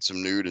include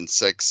some nude and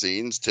sex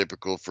scenes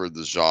typical for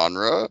the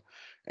genre.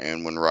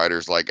 And when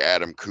writers like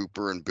Adam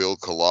Cooper and Bill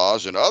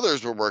Collage and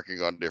others were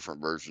working on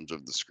different versions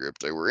of the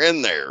script, they were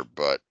in there.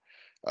 But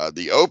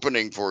the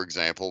opening, for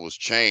example, was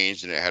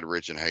changed, and it had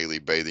Rich and Haley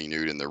bathing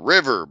nude in the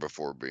river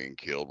before being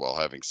killed while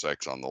having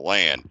sex on the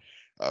land.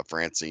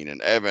 Francine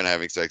and Evan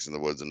having sex in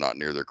the woods and not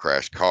near their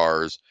crashed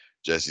cars.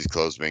 Jesse's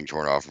clothes being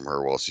torn off from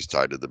her while she's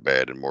tied to the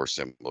bed, and more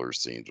similar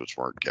scenes which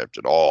weren't kept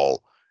at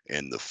all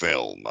in the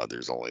film.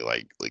 There's only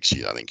I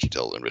think she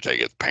tells him to take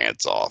his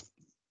pants off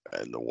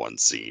in the one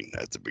scene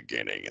at the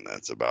beginning, and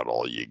that's about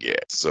all you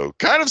get. So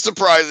kind of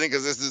surprising,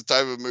 because this is the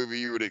type of movie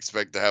you would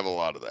expect to have a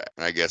lot of that.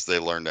 And I guess they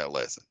learned that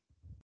lesson.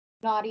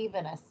 Not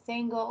even a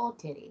single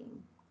titty.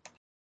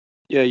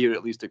 Yeah, you'd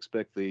at least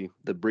expect the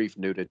brief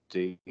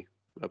nudity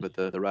up at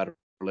the right or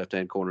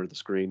left-hand corner of the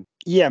screen.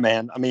 Yeah,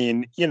 man. I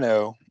mean, you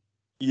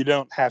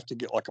don't have to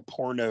get like a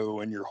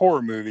porno in your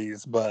horror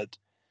movies, but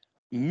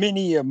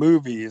many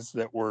movies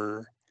that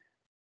were,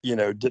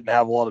 didn't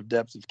have a lot of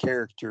depth of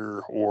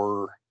character,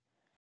 or,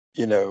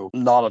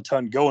 not a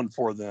ton going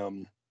for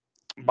them,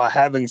 by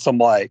having some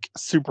like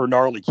super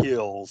gnarly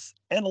kills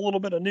and a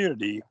little bit of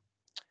nudity,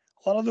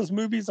 a lot of those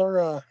movies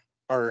are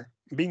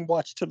being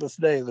watched to this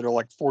day that are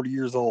like 40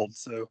 years old.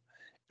 So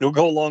it'll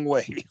go a long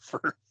way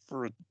for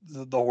the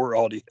horror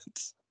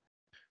audience.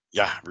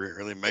 Yeah, it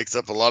really makes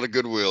up a lot of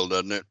goodwill,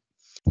 doesn't it?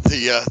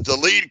 The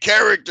lead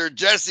character,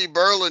 Jessie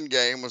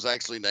Burlingame, was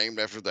actually named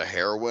after the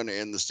heroine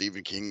in the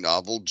Stephen King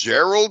novel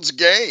Gerald's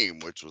Game,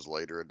 which was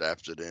later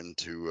adapted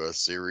into a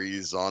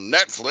series on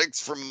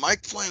Netflix from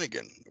Mike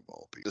Flanagan, of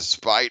all people.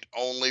 Despite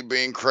only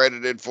being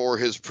credited for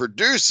his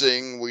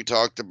producing, we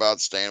talked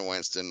about Stan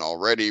Winston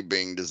already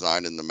being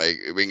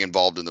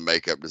involved in the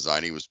makeup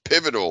design. He was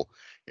pivotal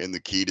in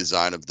the key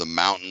design of the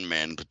Mountain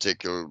Men,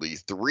 particularly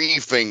Three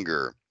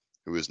Finger,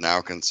 who is now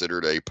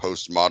considered a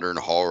postmodern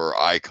horror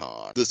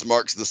icon. This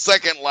marks the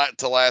second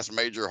to last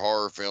major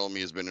horror film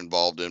he has been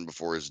involved in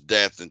before his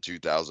death in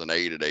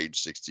 2008 at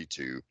age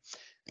 62,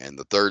 and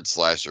the third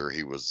slasher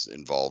he was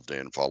involved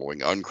in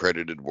following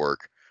uncredited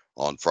work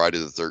on Friday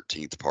the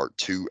 13th, Part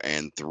 2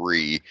 and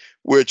 3,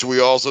 which we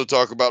also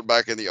talk about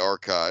back in the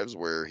archives,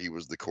 where he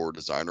was the core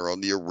designer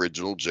on the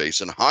original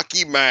Jason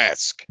hockey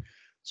mask.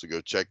 So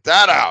go check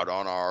that out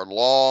on our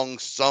long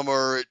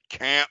summer at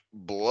Camp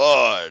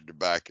Blood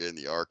back in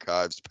the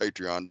archives,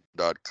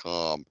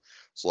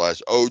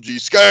 patreon.com/OG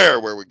Scare,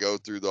 where we go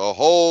through the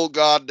whole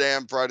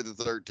goddamn Friday the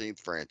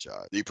 13th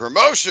franchise. The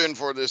promotion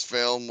for this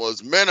film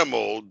was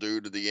minimal due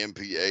to the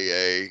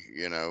MPAA.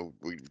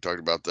 We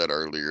talked about that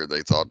earlier.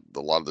 They thought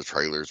a lot of the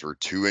trailers were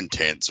too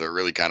intense, so it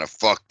really kind of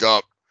fucked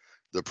up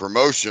the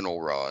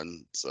promotional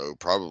run. So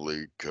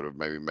probably could have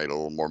maybe made a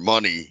little more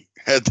money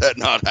had that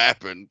not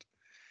happened.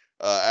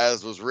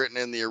 As was written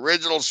in the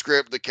original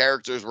script, the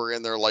characters were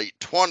in their late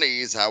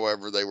 20s.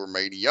 However, they were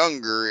made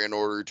younger in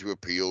order to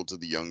appeal to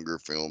the younger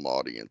film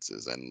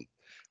audiences. And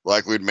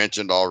like we'd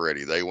mentioned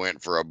already, they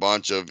went for a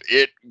bunch of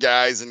it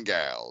guys and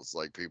gals,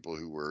 like people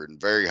who were in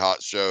very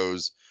hot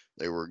shows.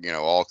 They were,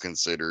 all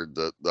considered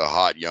the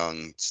hot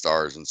young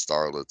stars and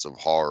starlets of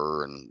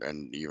horror and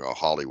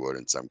Hollywood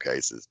in some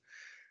cases.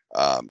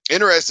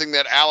 Interesting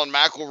that Alan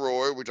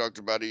McElroy, we talked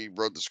about, he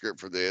wrote the script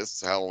for this,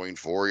 Halloween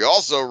 4. He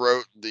also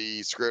wrote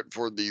the script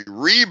for the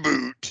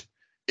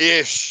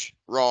reboot-ish,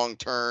 wrong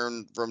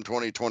turn, from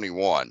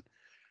 2021.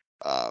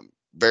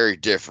 Very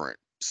different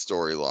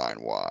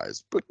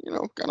storyline-wise, but,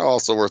 kind of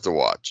also worth a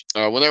watch.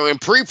 When they were in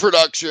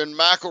pre-production,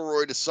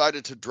 McElroy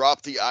decided to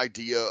drop the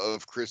idea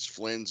of Chris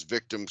Flynn's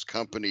Victims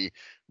Company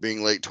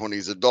being late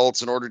 20s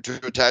adults in order to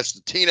attach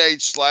the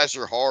teenage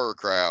slasher horror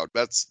crowd.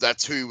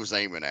 That's who he was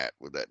aiming at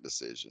with that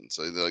decision.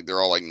 So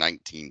they're all like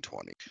 19,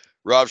 20.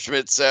 Rob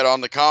Schmidt said on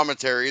the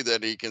commentary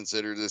that he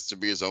considered this to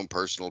be his own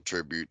personal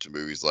tribute to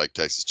movies like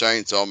Texas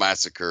Chainsaw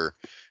Massacre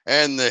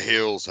and The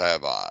Hills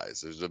Have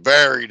Eyes. There's a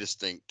very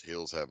distinct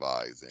Hills Have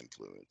Eyes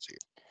influence here.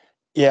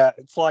 Yeah,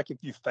 it's like if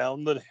you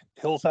found The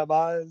Hills Have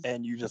Eyes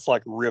and you just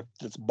like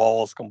ripped its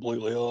balls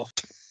completely off.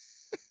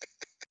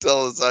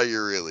 Tell us how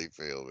you really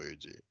feel,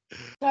 Muji.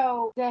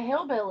 So the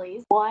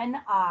hillbillies, one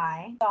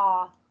eye,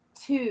 saw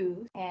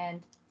two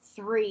and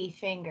three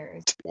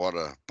fingers. What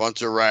a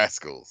bunch of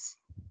rascals.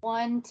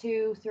 1,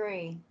 2,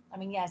 3. I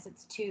mean, yes,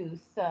 it's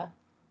tooth,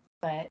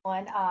 but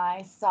one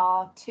eye,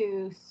 saw,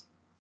 tooth,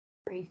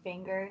 3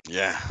 fingers.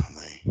 Yeah,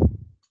 they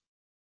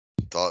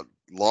thought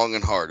long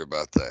and hard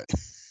about that.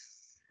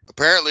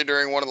 Apparently,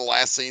 during one of the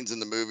last scenes in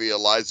the movie,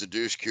 Eliza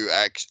Dushku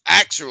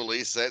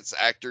actually sets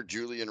actor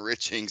Julian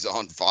Richings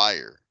on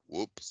fire.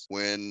 Whoops.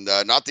 When,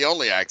 not the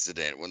only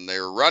accident, when they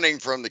were running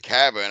from the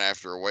cabin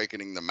after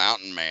awakening the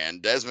mountain man,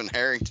 Desmond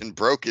Harrington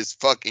broke his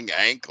fucking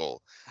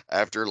ankle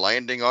after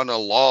landing on a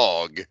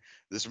log.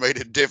 This made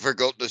it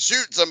difficult to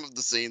shoot some of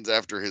the scenes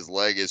after his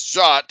leg is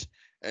shot,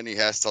 and he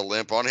has to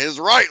limp on his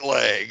right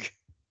leg.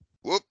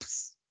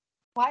 Whoops.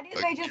 Why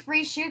didn't they just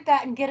reshoot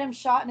that and get him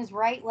shot in his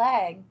right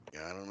leg?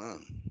 Yeah, I don't know.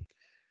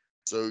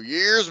 So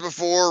years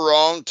before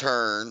Wrong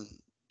Turn,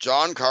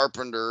 John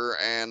Carpenter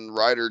and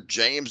writer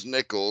James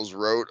Nichols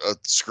wrote a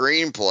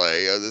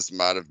screenplay. This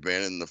might have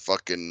been in the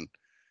fucking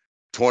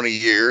 20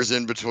 years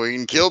in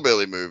between Kill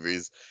Billy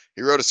movies.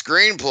 He wrote a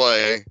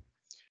screenplay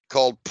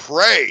called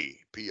Prey,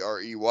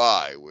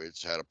 Prey,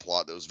 which had a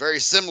plot that was very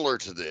similar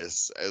to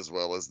this, as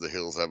well as The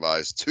Hills Have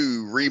Eyes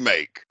 2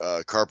 remake.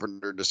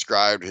 Carpenter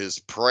described his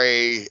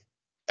Prey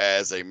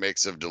as a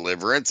mix of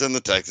Deliverance and the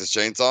Texas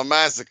Chainsaw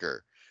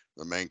Massacre.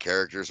 The main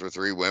characters were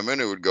 3 women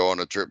who would go on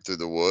a trip through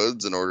the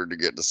woods in order to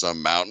get to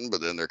some mountain, but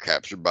then they're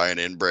captured by an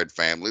inbred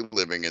family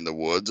living in the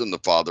woods, and the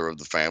father of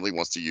the family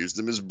wants to use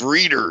them as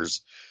breeders.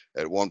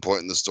 At one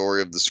point in the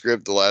story of the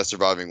script, the last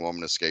surviving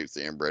woman escapes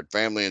the inbred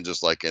family, and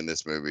just like in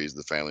this movie,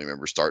 the family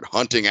members start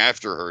hunting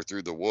after her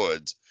through the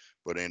woods,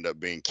 but end up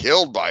being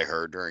killed by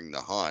her during the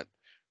hunt,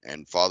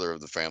 and father of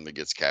the family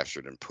gets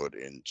captured and put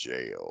in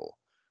jail.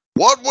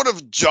 What would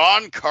have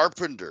John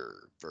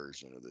Carpenter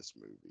version of this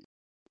movie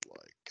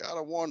like?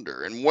 Gotta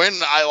wonder. And when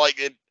I like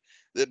it,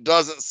 it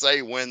doesn't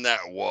say when that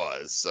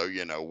was. So,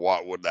 you know,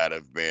 what would that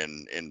have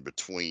been in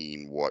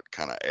between? What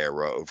kind of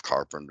era of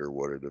Carpenter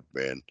would it have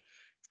been?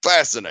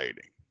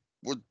 Fascinating.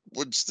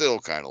 Would still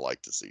kind of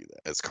like to see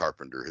that, as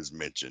Carpenter has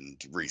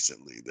mentioned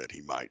recently that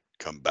he might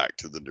come back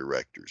to the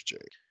director's chair.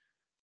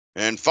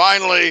 And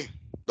finally,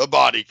 the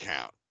body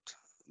count.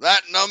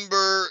 That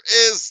number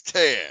is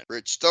 10.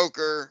 Rich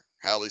Stoker,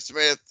 Hallie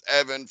Smith,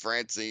 Evan,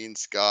 Francine,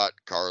 Scott,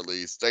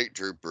 Carly, State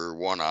Trooper,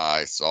 One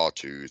Eye,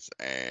 Sawtooth,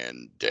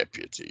 and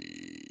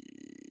Deputy.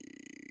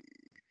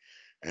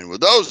 And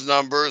with those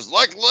numbers,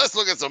 let's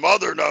look at some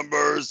other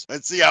numbers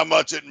and see how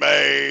much it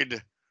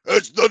made.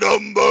 It's the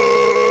numbers!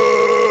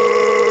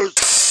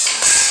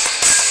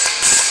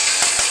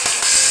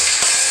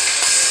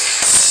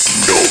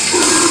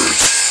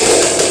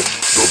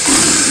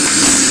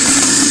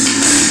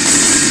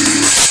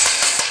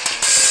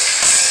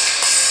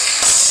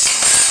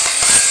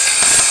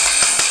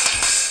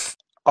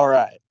 All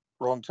right.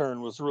 Wrong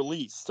Turn was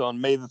released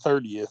on May the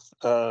 30th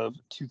of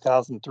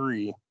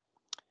 2003.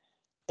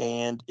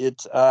 And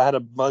it had a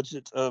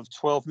budget of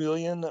 $12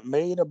 million,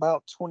 made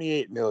about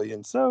 $28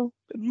 million. So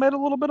it made a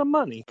little bit of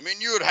money. I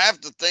mean, you would have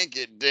to think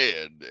it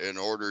did in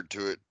order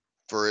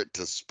for it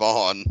to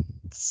spawn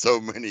so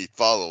many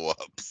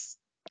follow-ups.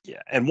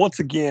 Yeah. And once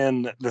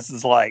again, this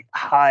is like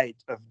height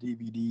of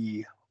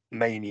DVD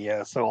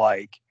mania. So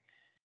like,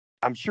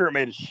 I'm sure it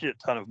made a shit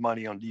ton of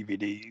money on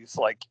DVDs.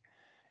 Like,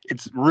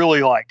 it's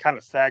really like kind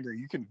of staggering.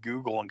 You can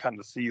Google and kind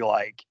of see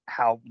like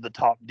how the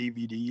top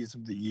DVDs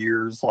of the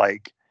years,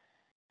 like,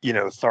 you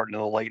know, starting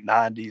in the late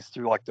 90s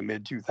through like the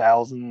mid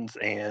 2000s.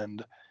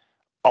 And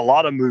a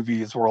lot of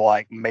movies were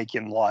like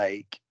making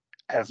like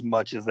as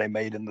much as they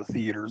made in the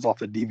theaters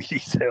off of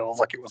DVD sales.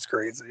 Like, it was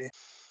crazy.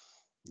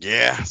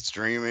 Yeah,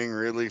 streaming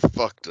really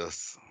fucked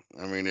us.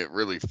 I mean, it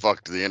really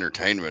fucked the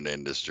entertainment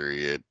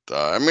industry.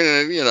 I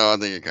mean, you know, I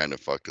think it kind of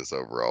fucked us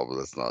overall, but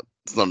it's not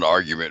an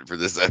argument for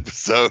this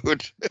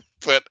episode.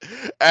 But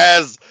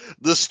as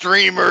the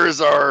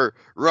streamers are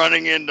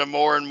running into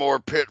more and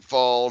more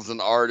pitfalls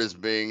and art is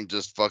being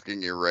just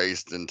fucking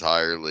erased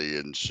entirely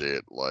and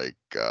shit, like,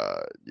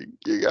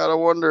 you gotta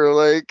wonder,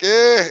 like,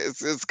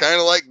 it's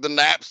kind of like the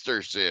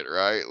Napster shit,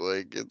 right?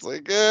 Like, it's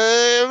like,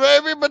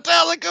 maybe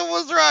Metallica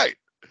was right.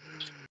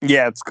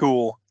 Yeah, it's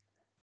cool.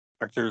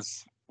 Like,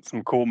 there's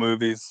some cool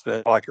movies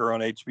that like are on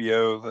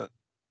HBO that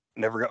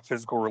never got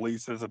physical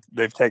releases. That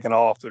they've taken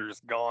off. They're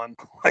just gone.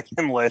 Like,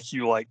 unless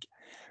you like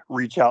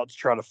reach out to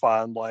try to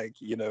find like,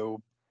 you know,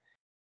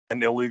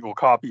 an illegal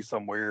copy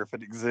somewhere if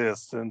it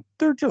exists, and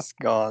they're just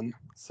gone.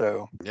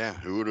 So yeah,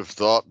 who would have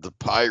thought the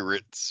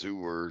pirates, who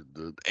were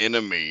the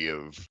enemy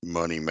of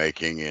money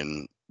making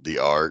in the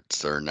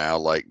arts, are now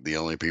like the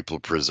only people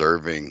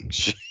preserving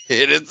shit?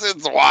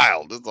 It's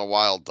wild. It's a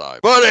wild time.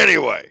 But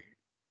anyway,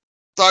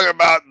 talk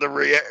about the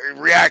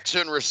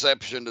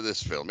reception to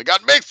this film. It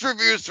got mixed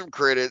reviews from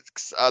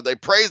critics. They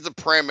praised the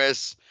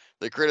premise.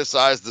 They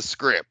criticized the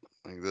script.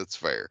 I think that's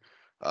fair.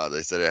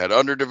 They said it had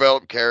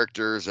underdeveloped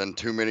characters and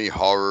too many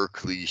horror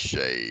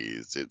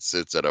cliches. It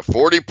sits at a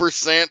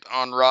 40%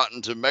 on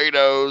Rotten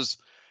Tomatoes,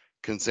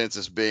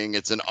 consensus being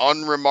it's an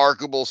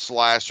unremarkable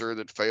slasher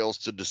that fails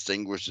to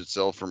distinguish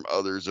itself from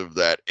others of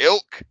that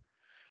ilk.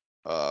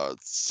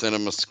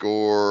 Cinema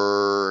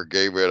Score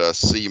gave it a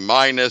C-.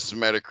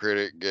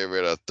 Metacritic gave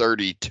it a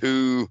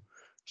 32,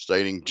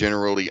 stating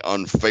generally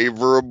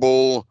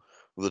unfavorable.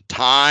 The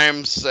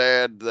Times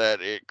said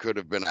that it could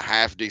have been a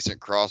half decent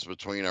cross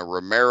between a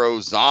Romero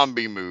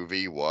zombie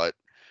movie,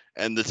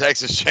 and the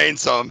Texas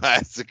Chainsaw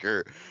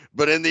Massacre.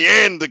 But in the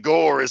end, the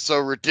gore is so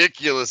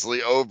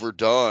ridiculously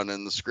overdone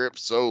and the script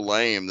so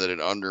lame that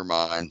it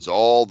undermines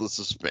all the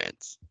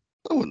suspense.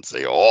 I wouldn't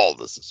say all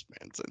the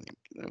suspense. I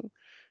think,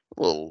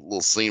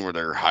 little scene where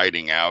they're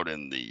hiding out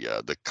in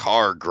the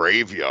car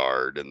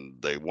graveyard,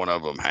 and one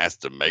of them has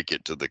to make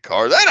it to the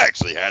car. That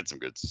actually had some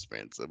good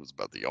suspense. That was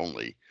about the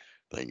only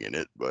thing in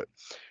it, but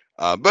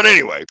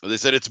anyway, they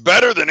said it's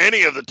better than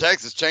any of the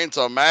Texas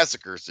Chainsaw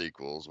Massacre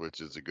sequels,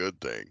 which is a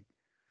good thing.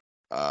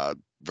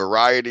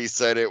 Variety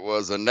said it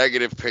was a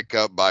negative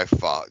pickup by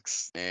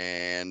Fox,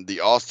 and the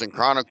Austin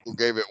Chronicle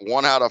gave it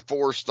 1 out of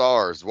 4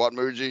 stars. What,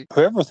 Muji?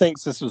 Whoever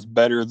thinks this was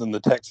better than the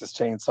Texas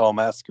Chainsaw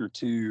Massacre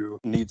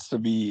 2 needs to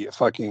be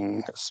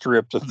fucking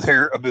stripped of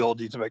their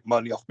ability to make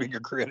money off being a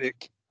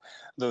critic.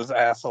 Those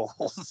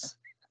assholes.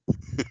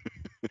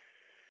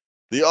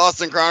 The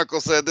Austin Chronicle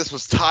said this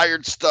was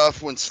tired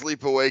stuff when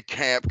Sleepaway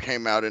Camp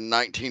came out in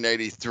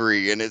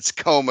 1983, and it's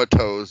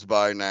comatose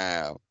by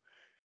now.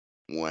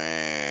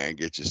 Wah,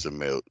 get you some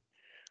milk.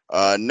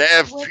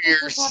 Nev What does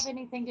Pierce. this have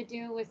anything to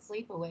do with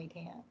Sleepaway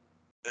Camp?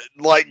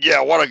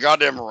 What a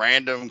goddamn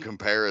random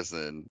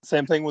comparison.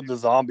 Same thing with the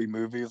zombie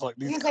movies. Like,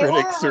 these Because they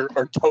critics are.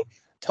 are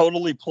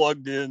totally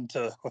plugged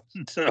into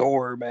to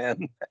horror,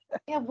 man.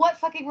 Yeah, what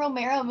fucking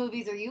Romero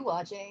movies are you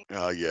watching?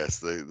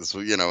 Yes,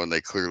 and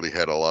they clearly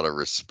had a lot of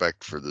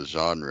respect for the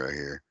genre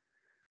here.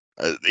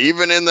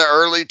 Even in the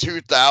early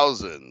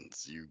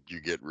 2000s, you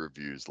get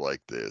reviews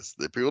like this.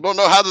 That people don't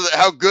know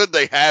how good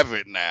they have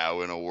it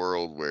now in a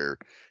world where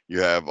you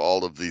have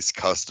all of these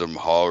custom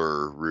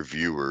horror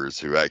reviewers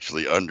who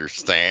actually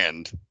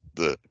understand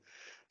the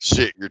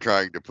shit you're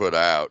trying to put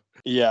out.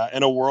 Yeah,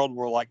 in a world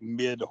where like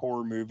mid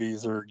horror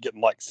movies are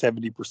getting like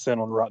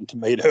 70% on Rotten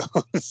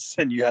Tomatoes,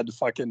 and you had to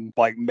fucking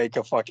like make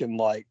a fucking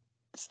like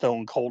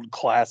stone cold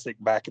classic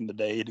back in the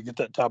day to get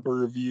that type of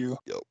review.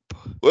 Yep.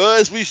 Well,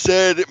 as we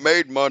said, it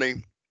made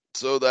money,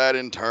 so that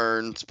in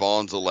turn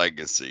spawns a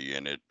legacy,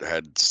 and it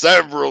had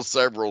several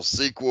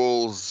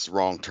sequels.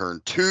 Wrong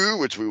Turn 2,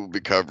 which we will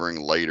be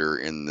covering later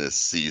in this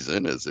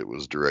season, as it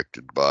was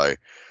directed by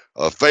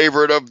a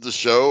favorite of the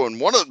show, and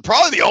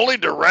probably the only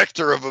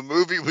director of a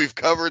movie we've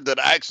covered that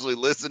actually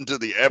listened to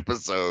the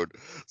episode.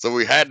 So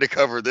we had to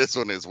cover this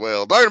one as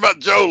well. Talking about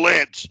Joe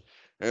Lynch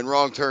and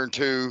Wrong Turn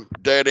 2,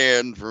 Dead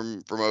End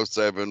from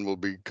 07. We'll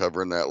be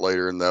covering that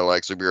later, and that'll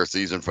actually be our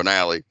season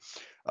finale.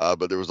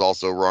 But there was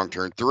also Wrong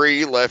Turn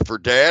 3, Left for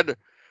Dead.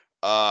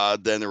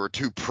 Then there were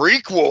 2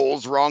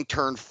 prequels, Wrong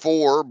Turn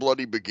 4,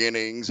 Bloody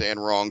Beginnings, and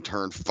Wrong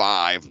Turn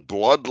 5,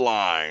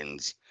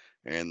 Bloodlines.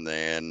 And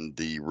then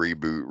the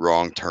reboot,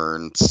 Wrong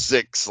Turn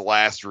 6,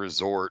 Last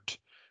Resort,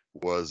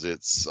 was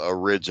its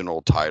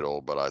original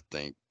title. But I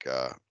think,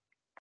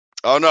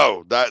 oh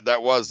no,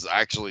 that was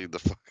actually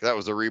that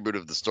was a reboot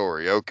of the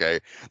story. Okay.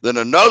 Then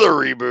another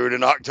reboot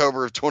in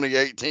October of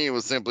 2018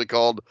 was simply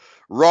called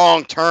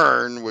Wrong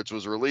Turn, which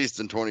was released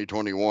in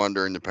 2021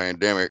 during the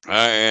pandemic.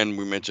 And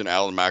we mentioned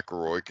Alan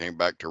McElroy came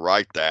back to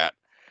write that.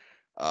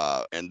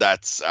 And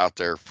that's out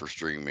there for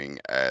streaming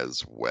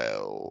as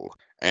well.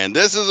 And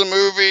this is a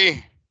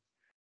movie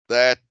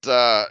that,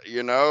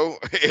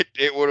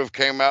 it would have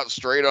came out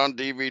straight on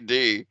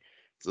DVD.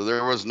 So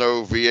there was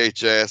no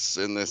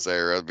VHS in this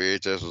era.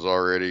 VHS was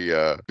already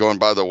going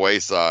by the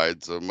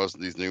wayside. So most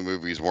of these new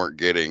movies weren't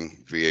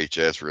getting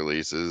VHS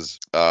releases.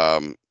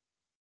 And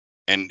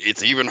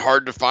it's even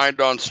hard to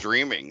find on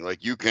streaming.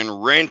 Like, you can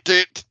rent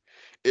it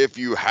if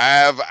you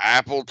have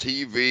Apple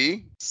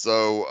TV.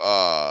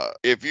 So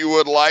if you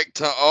would like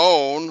to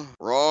own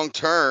Wrong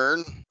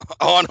Turn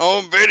on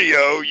home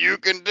video, you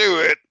can do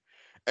it.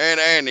 And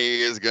Annie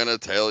is going to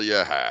tell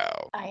you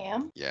how. I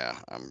am? Yeah,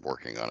 I'm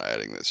working on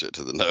adding this shit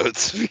to the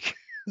notes.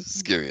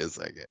 Just give me a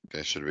second.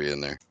 That should be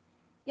in there.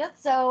 Yep,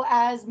 so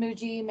as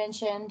Muji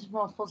mentioned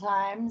multiple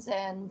times,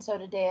 and so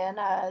did Dan,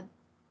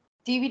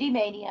 DVD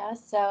Mania.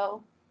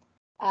 So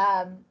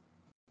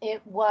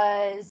it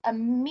was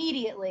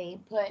immediately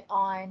put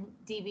on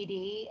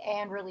DVD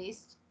and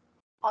released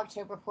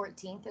October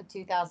 14th of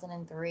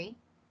 2003.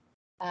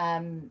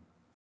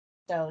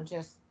 So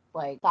just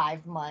like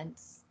 5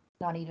 months.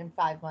 Not even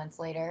 5 months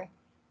later.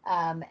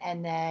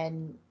 And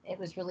then it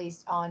was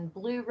released on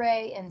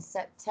Blu-ray in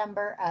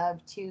September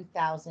of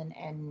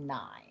 2009.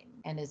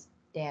 And as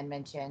Dan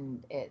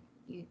mentioned,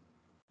 you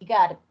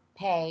got to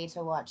pay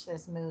to watch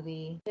this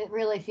movie. It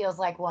really feels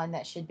like one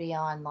that should be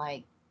on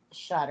like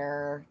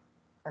Shudder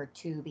or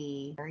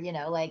Tubi, or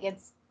like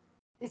it's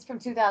from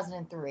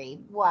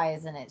 2003. Why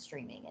isn't it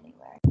streaming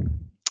anywhere?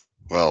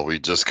 Well, we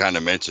just kind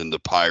of mentioned the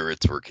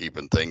pirates were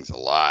keeping things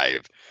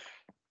alive.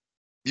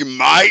 You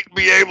might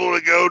be able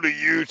to go to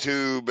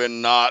YouTube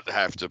and not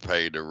have to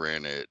pay to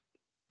rent it.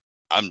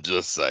 I'm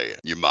just saying.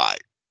 You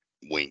might.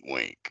 Wink,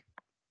 wink.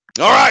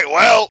 All right,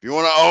 well, if you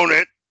want to own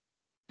it,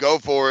 go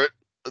for it.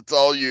 It's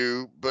all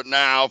you. But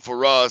now,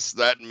 for us,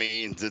 that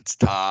means it's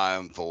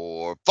time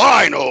for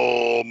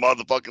final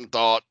motherfucking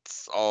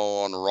thoughts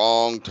on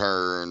Wrong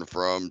Turn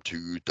from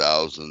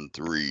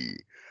 2003.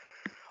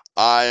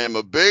 I am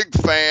a big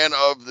fan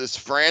of this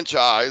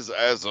franchise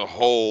as a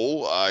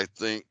whole. I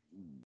think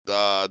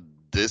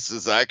this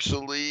is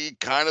actually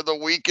kind of the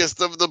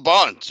weakest of the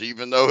bunch,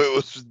 even though it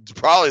was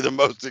probably the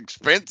most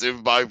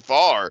expensive by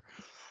far.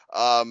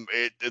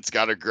 It's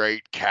got a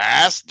great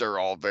cast. They're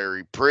all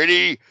very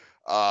pretty.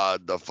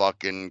 The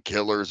fucking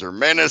killers are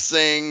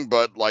menacing,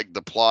 but like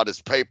the plot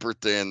is paper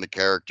thin, the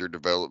character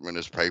development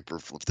is paper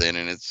thin,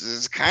 and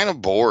it's kind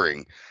of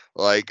boring.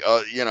 Like,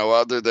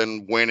 other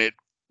than when it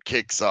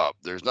kicks up,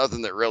 there's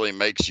nothing that really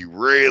makes you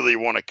really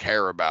want to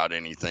care about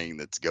anything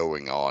that's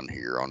going on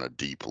here on a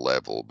deep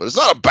level. But it's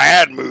not a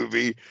bad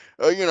movie.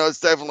 It's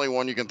definitely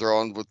one you can throw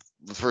on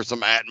for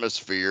some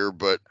atmosphere,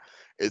 but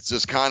it's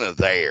just kind of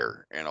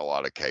there in a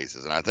lot of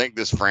cases. And I think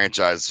this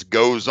franchise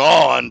goes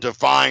on to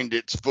find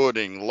its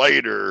footing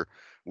later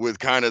with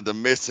kind of the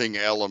missing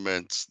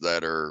elements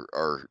that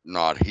are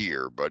not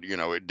here. But,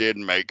 it did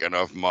make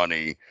enough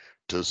money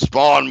to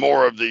spawn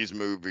more of these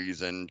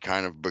movies and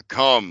kind of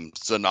become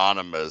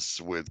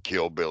synonymous with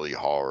Killbilly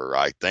horror.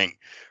 I think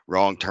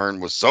Wrong Turn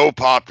was so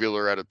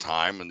popular at a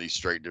time in these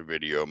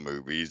straight-to-video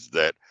movies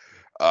that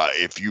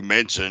if you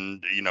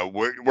mentioned,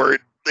 where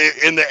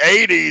in the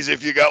 80s,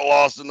 if you got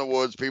lost in the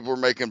woods, people were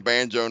making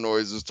banjo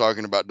noises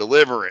talking about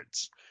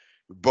deliverance.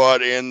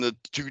 But in the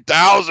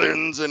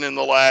 2000s and in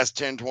the last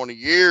 10, 20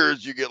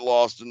 years, you get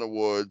lost in the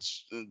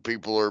woods and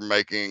people are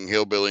making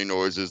hillbilly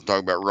noises and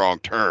talking about Wrong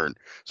Turn.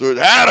 So it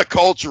had a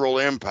cultural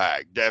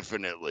impact,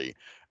 definitely.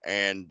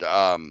 And,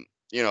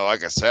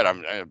 like I said,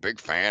 I'm a big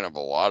fan of a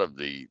lot of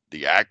the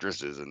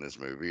actresses in this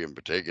movie in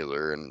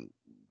particular.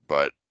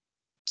 But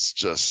it's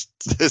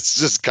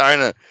just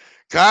kind of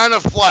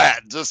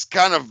flat, just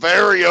kind of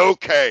very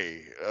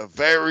okay. A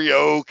very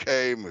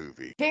okay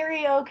movie.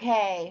 Very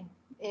okay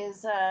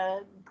is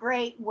a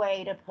great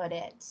way to put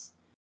it.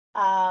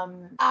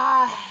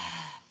 I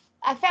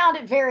found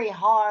it very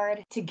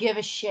hard to give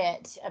a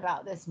shit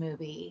about this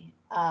movie.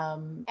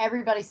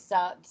 Everybody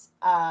sucked.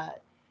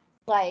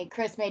 Like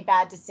Chris made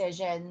bad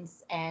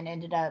decisions and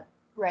ended up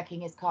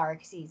wrecking his car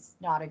because he's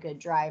not a good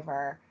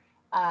driver.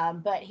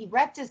 But he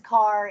wrecked his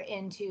car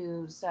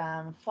into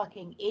some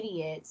fucking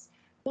idiots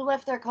who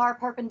left their car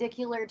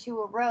perpendicular to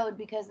a road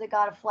because they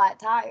got a flat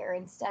tire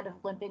instead of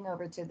limping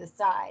over to the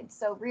side.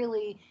 So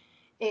really,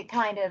 it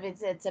kind of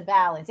it's a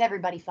balance.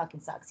 Everybody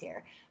fucking sucks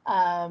here.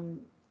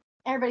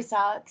 Everybody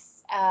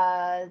sucks.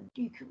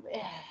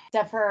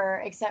 Except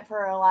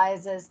for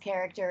Eliza's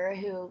character,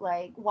 who,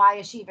 like, why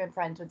is she even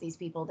friends with these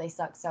people? They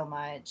suck so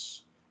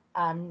much.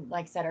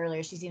 Like I said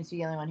earlier, she seems to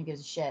be the only one who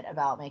gives a shit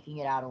about making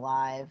it out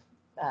alive.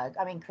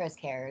 Chris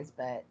cares,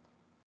 but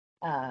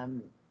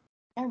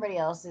everybody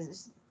else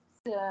is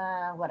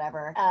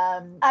whatever.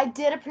 I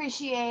did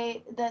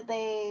appreciate that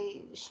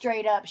they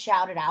straight up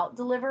shouted out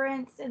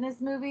deliverance in this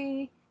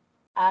movie.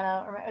 I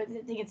don't remember.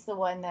 I think it's the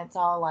one that's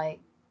all like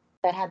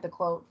that had the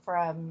quote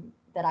from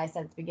that I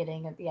said at the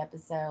beginning of the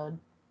episode.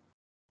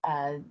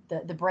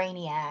 The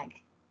Brainiac,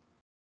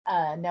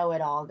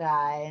 know-it-all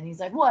guy, and he's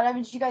like, "What?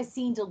 Haven't you guys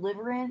seen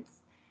Deliverance?"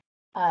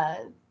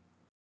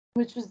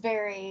 Which was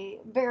very,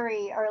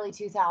 very early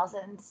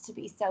 2000s to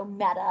be so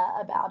meta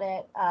about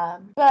it.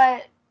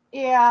 But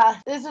yeah,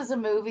 this is a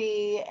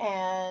movie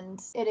and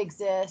it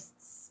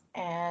exists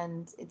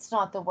and it's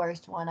not the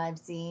worst one I've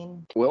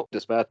seen. Well,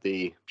 despite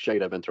the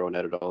shade I've been throwing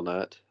at it all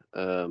night,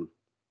 I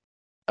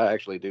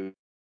actually do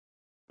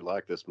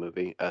like this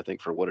movie. I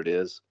think for what it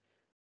is,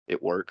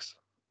 it works.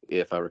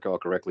 If I recall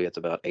correctly, it's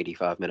about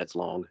 85 minutes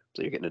long.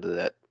 So you're getting into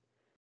that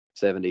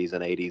 70s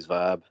and 80s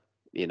vibe,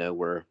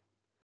 where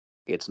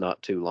it's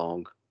not too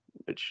long,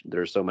 which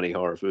there's so many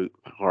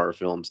horror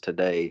films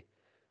today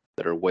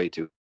that are way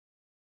too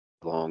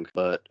long.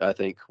 But I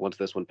think once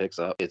this one picks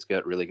up, it's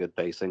got really good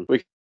pacing.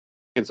 We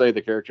can say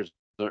the characters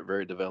aren't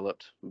very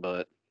developed,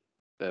 but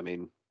I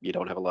mean, you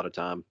don't have a lot of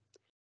time.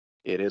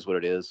 It is what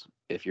it is.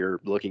 If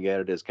you're looking at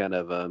it as kind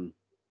of an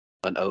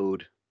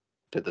ode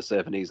to the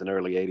 70s and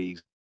early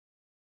 80s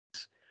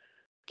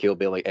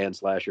Killbilly and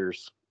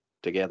slashers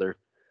together,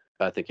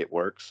 I think it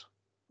works.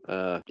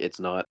 It's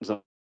not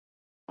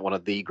one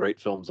of the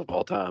great films of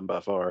all time by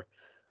far,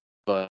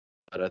 but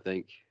I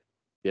think,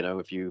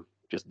 if you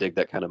just dig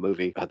that kind of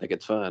movie, I think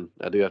it's fun.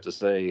 I do have to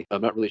say,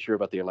 I'm not really sure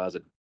about the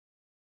Eliza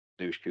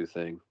Dushku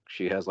thing.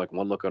 She has like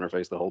one look on her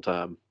face the whole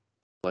time,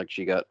 like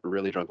she got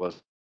really drunk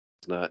last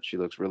night. She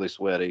looks really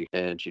sweaty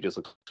and she just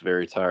looks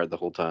very tired the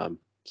whole time.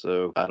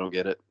 So I don't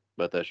get it,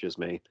 but that's just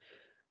me.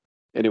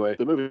 Anyway,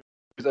 the movie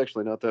is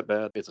actually not that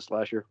bad. It's a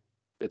slasher.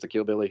 It's a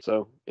Killbilly.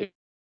 So if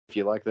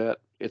you like that,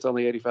 it's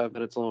only 85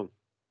 minutes long.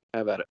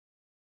 Have at it.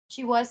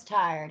 She was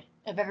tired.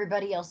 of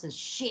everybody else's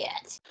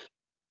shit.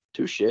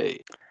 Touche.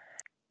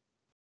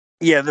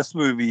 Yeah, this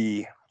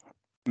movie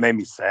made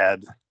me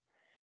sad.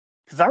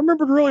 Because I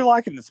remembered really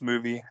liking this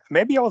movie.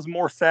 Maybe I was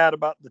more sad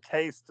about the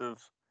taste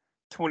of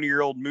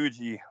 20-year-old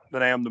Muji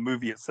than I am the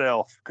movie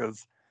itself.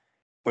 Because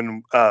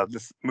when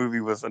this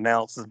movie was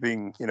announced as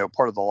being,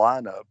 part of the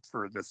lineup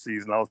for this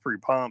season, I was pretty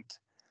pumped.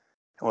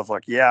 I was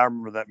like, yeah, I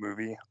remember that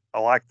movie. I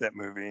like that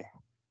movie.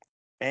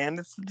 And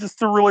it's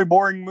just a really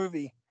boring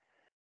movie.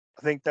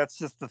 I think that's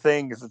just the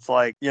thing, is it's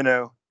like,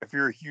 if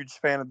you're a huge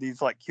fan of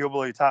these like Kill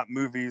Billy type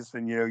movies,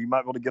 then, you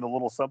might be able to get a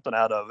little something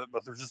out of it,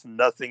 but there's just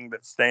nothing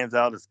that stands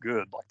out as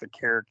good. Like the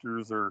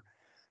characters are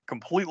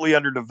completely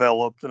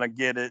underdeveloped, and I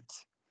get it,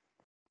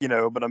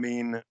 but I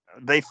mean,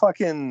 they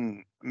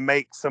fucking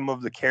make some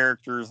of the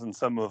characters in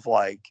some of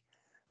like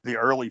the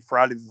early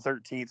Friday the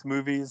 13th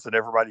movies that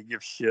everybody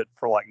gives shit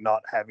for like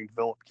not having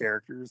developed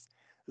characters.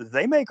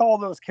 They make all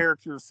those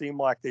characters seem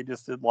like they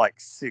just did like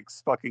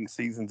 6 fucking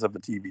seasons of a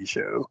TV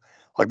show.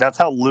 Like that's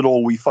how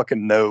little we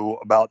fucking know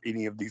about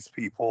any of these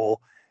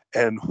people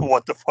and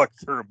what the fuck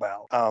they're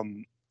about.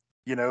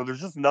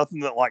 There's just nothing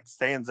that like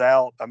stands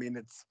out. I mean,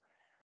 it's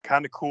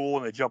kind of cool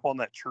when they jump on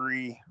that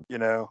tree.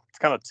 It's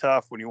kind of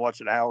tough when you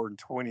watch an hour and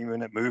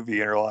 20-minute movie and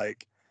you're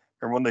like,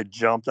 and when they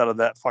jumped out of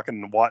that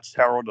fucking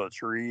watchtower onto a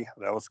tree,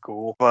 that was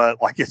cool.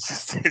 But like,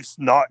 it's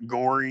not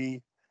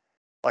gory.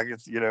 Like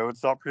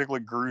it's not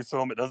particularly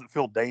gruesome. It doesn't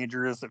feel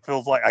dangerous. It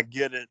feels like, I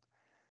get it.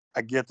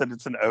 I get that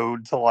it's an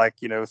ode to like,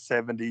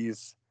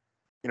 70s,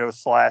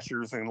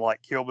 slashers and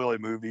like Kill Billy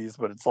movies,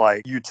 but it's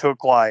like you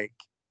took like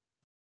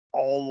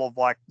all of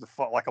like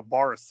like a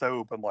bar of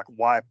soap and like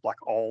wiped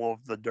like all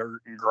of the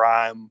dirt and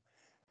grime,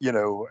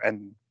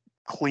 and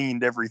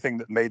cleaned everything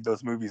that made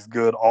those movies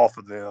good off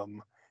of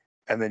them.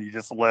 And then you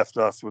just left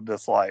us with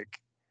this like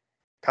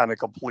kind of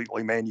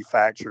completely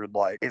manufactured,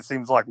 like, it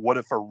seems like, what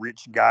if a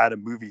rich guy at a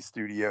movie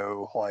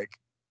studio, like,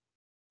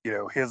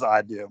 his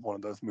idea of one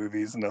of those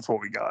movies, and that's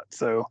what we got.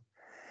 So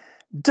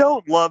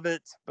don't love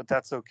it, but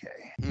that's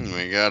okay.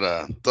 We got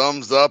a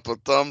thumbs up, a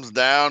thumbs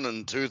down,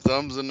 and 2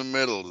 thumbs in the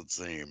middle, it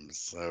seems.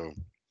 So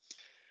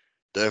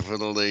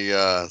definitely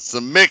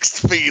some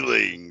mixed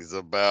feelings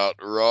about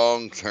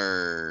Wrong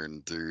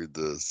Turn through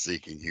the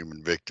Seeking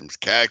Human Victims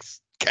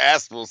cast.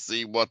 We'll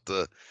see what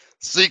the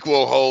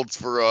sequel holds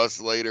for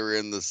us later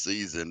in the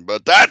season.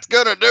 But that's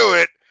going to do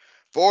it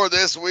for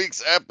this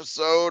week's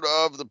episode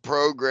of the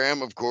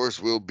program. Of course,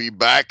 we'll be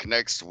back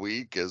next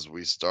week as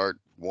we start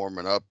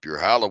warming up your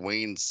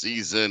Halloween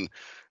season.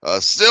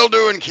 Still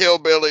doing Kill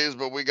Billies,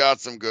 but we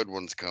got some good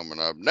ones coming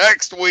up.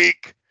 Next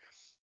week,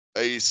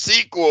 a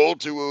sequel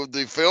to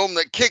the film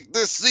that kicked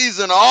this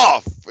season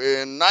off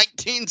in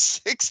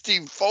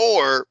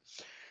 1964.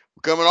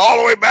 Coming all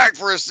the way back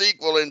for a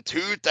sequel in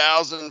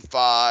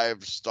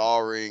 2005,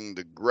 starring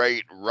the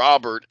great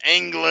Robert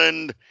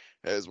Englund,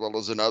 as well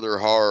as another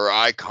horror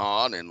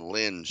icon in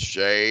Lynn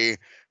Shay.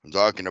 I'm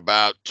talking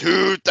about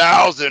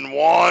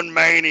 2001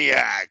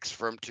 Maniacs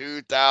from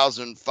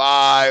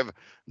 2005.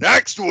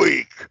 Next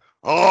week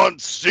on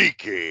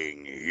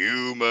Seeking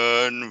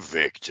Human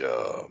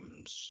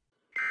Victims.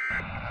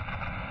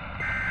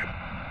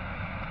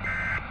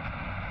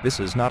 This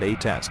is not a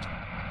test.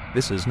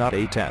 This is not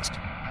a test.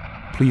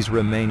 Please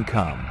remain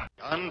calm.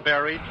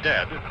 Unburied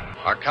dead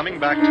are coming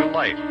back to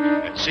life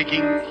and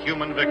seeking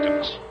human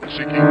victims.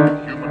 Seeking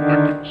human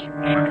victims.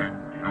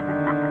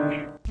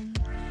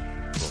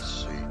 The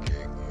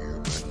Seeking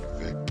Human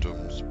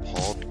Victims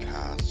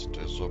podcast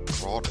is a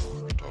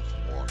product of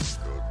One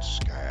Good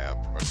Scare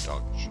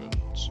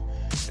Productions.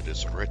 It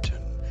is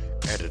written,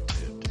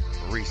 edited,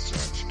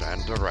 researched,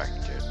 and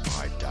directed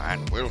by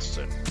Dan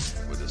Wilson,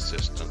 with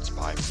assistance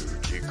by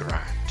Fuji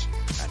Grant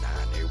and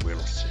Annie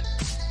Wilson.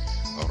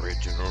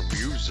 Original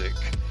music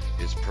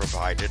is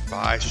provided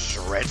by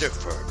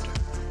Shredderford,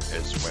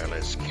 as well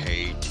as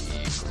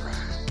K.T.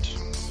 Grant.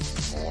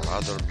 All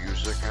other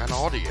music and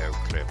audio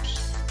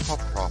clips are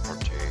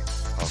property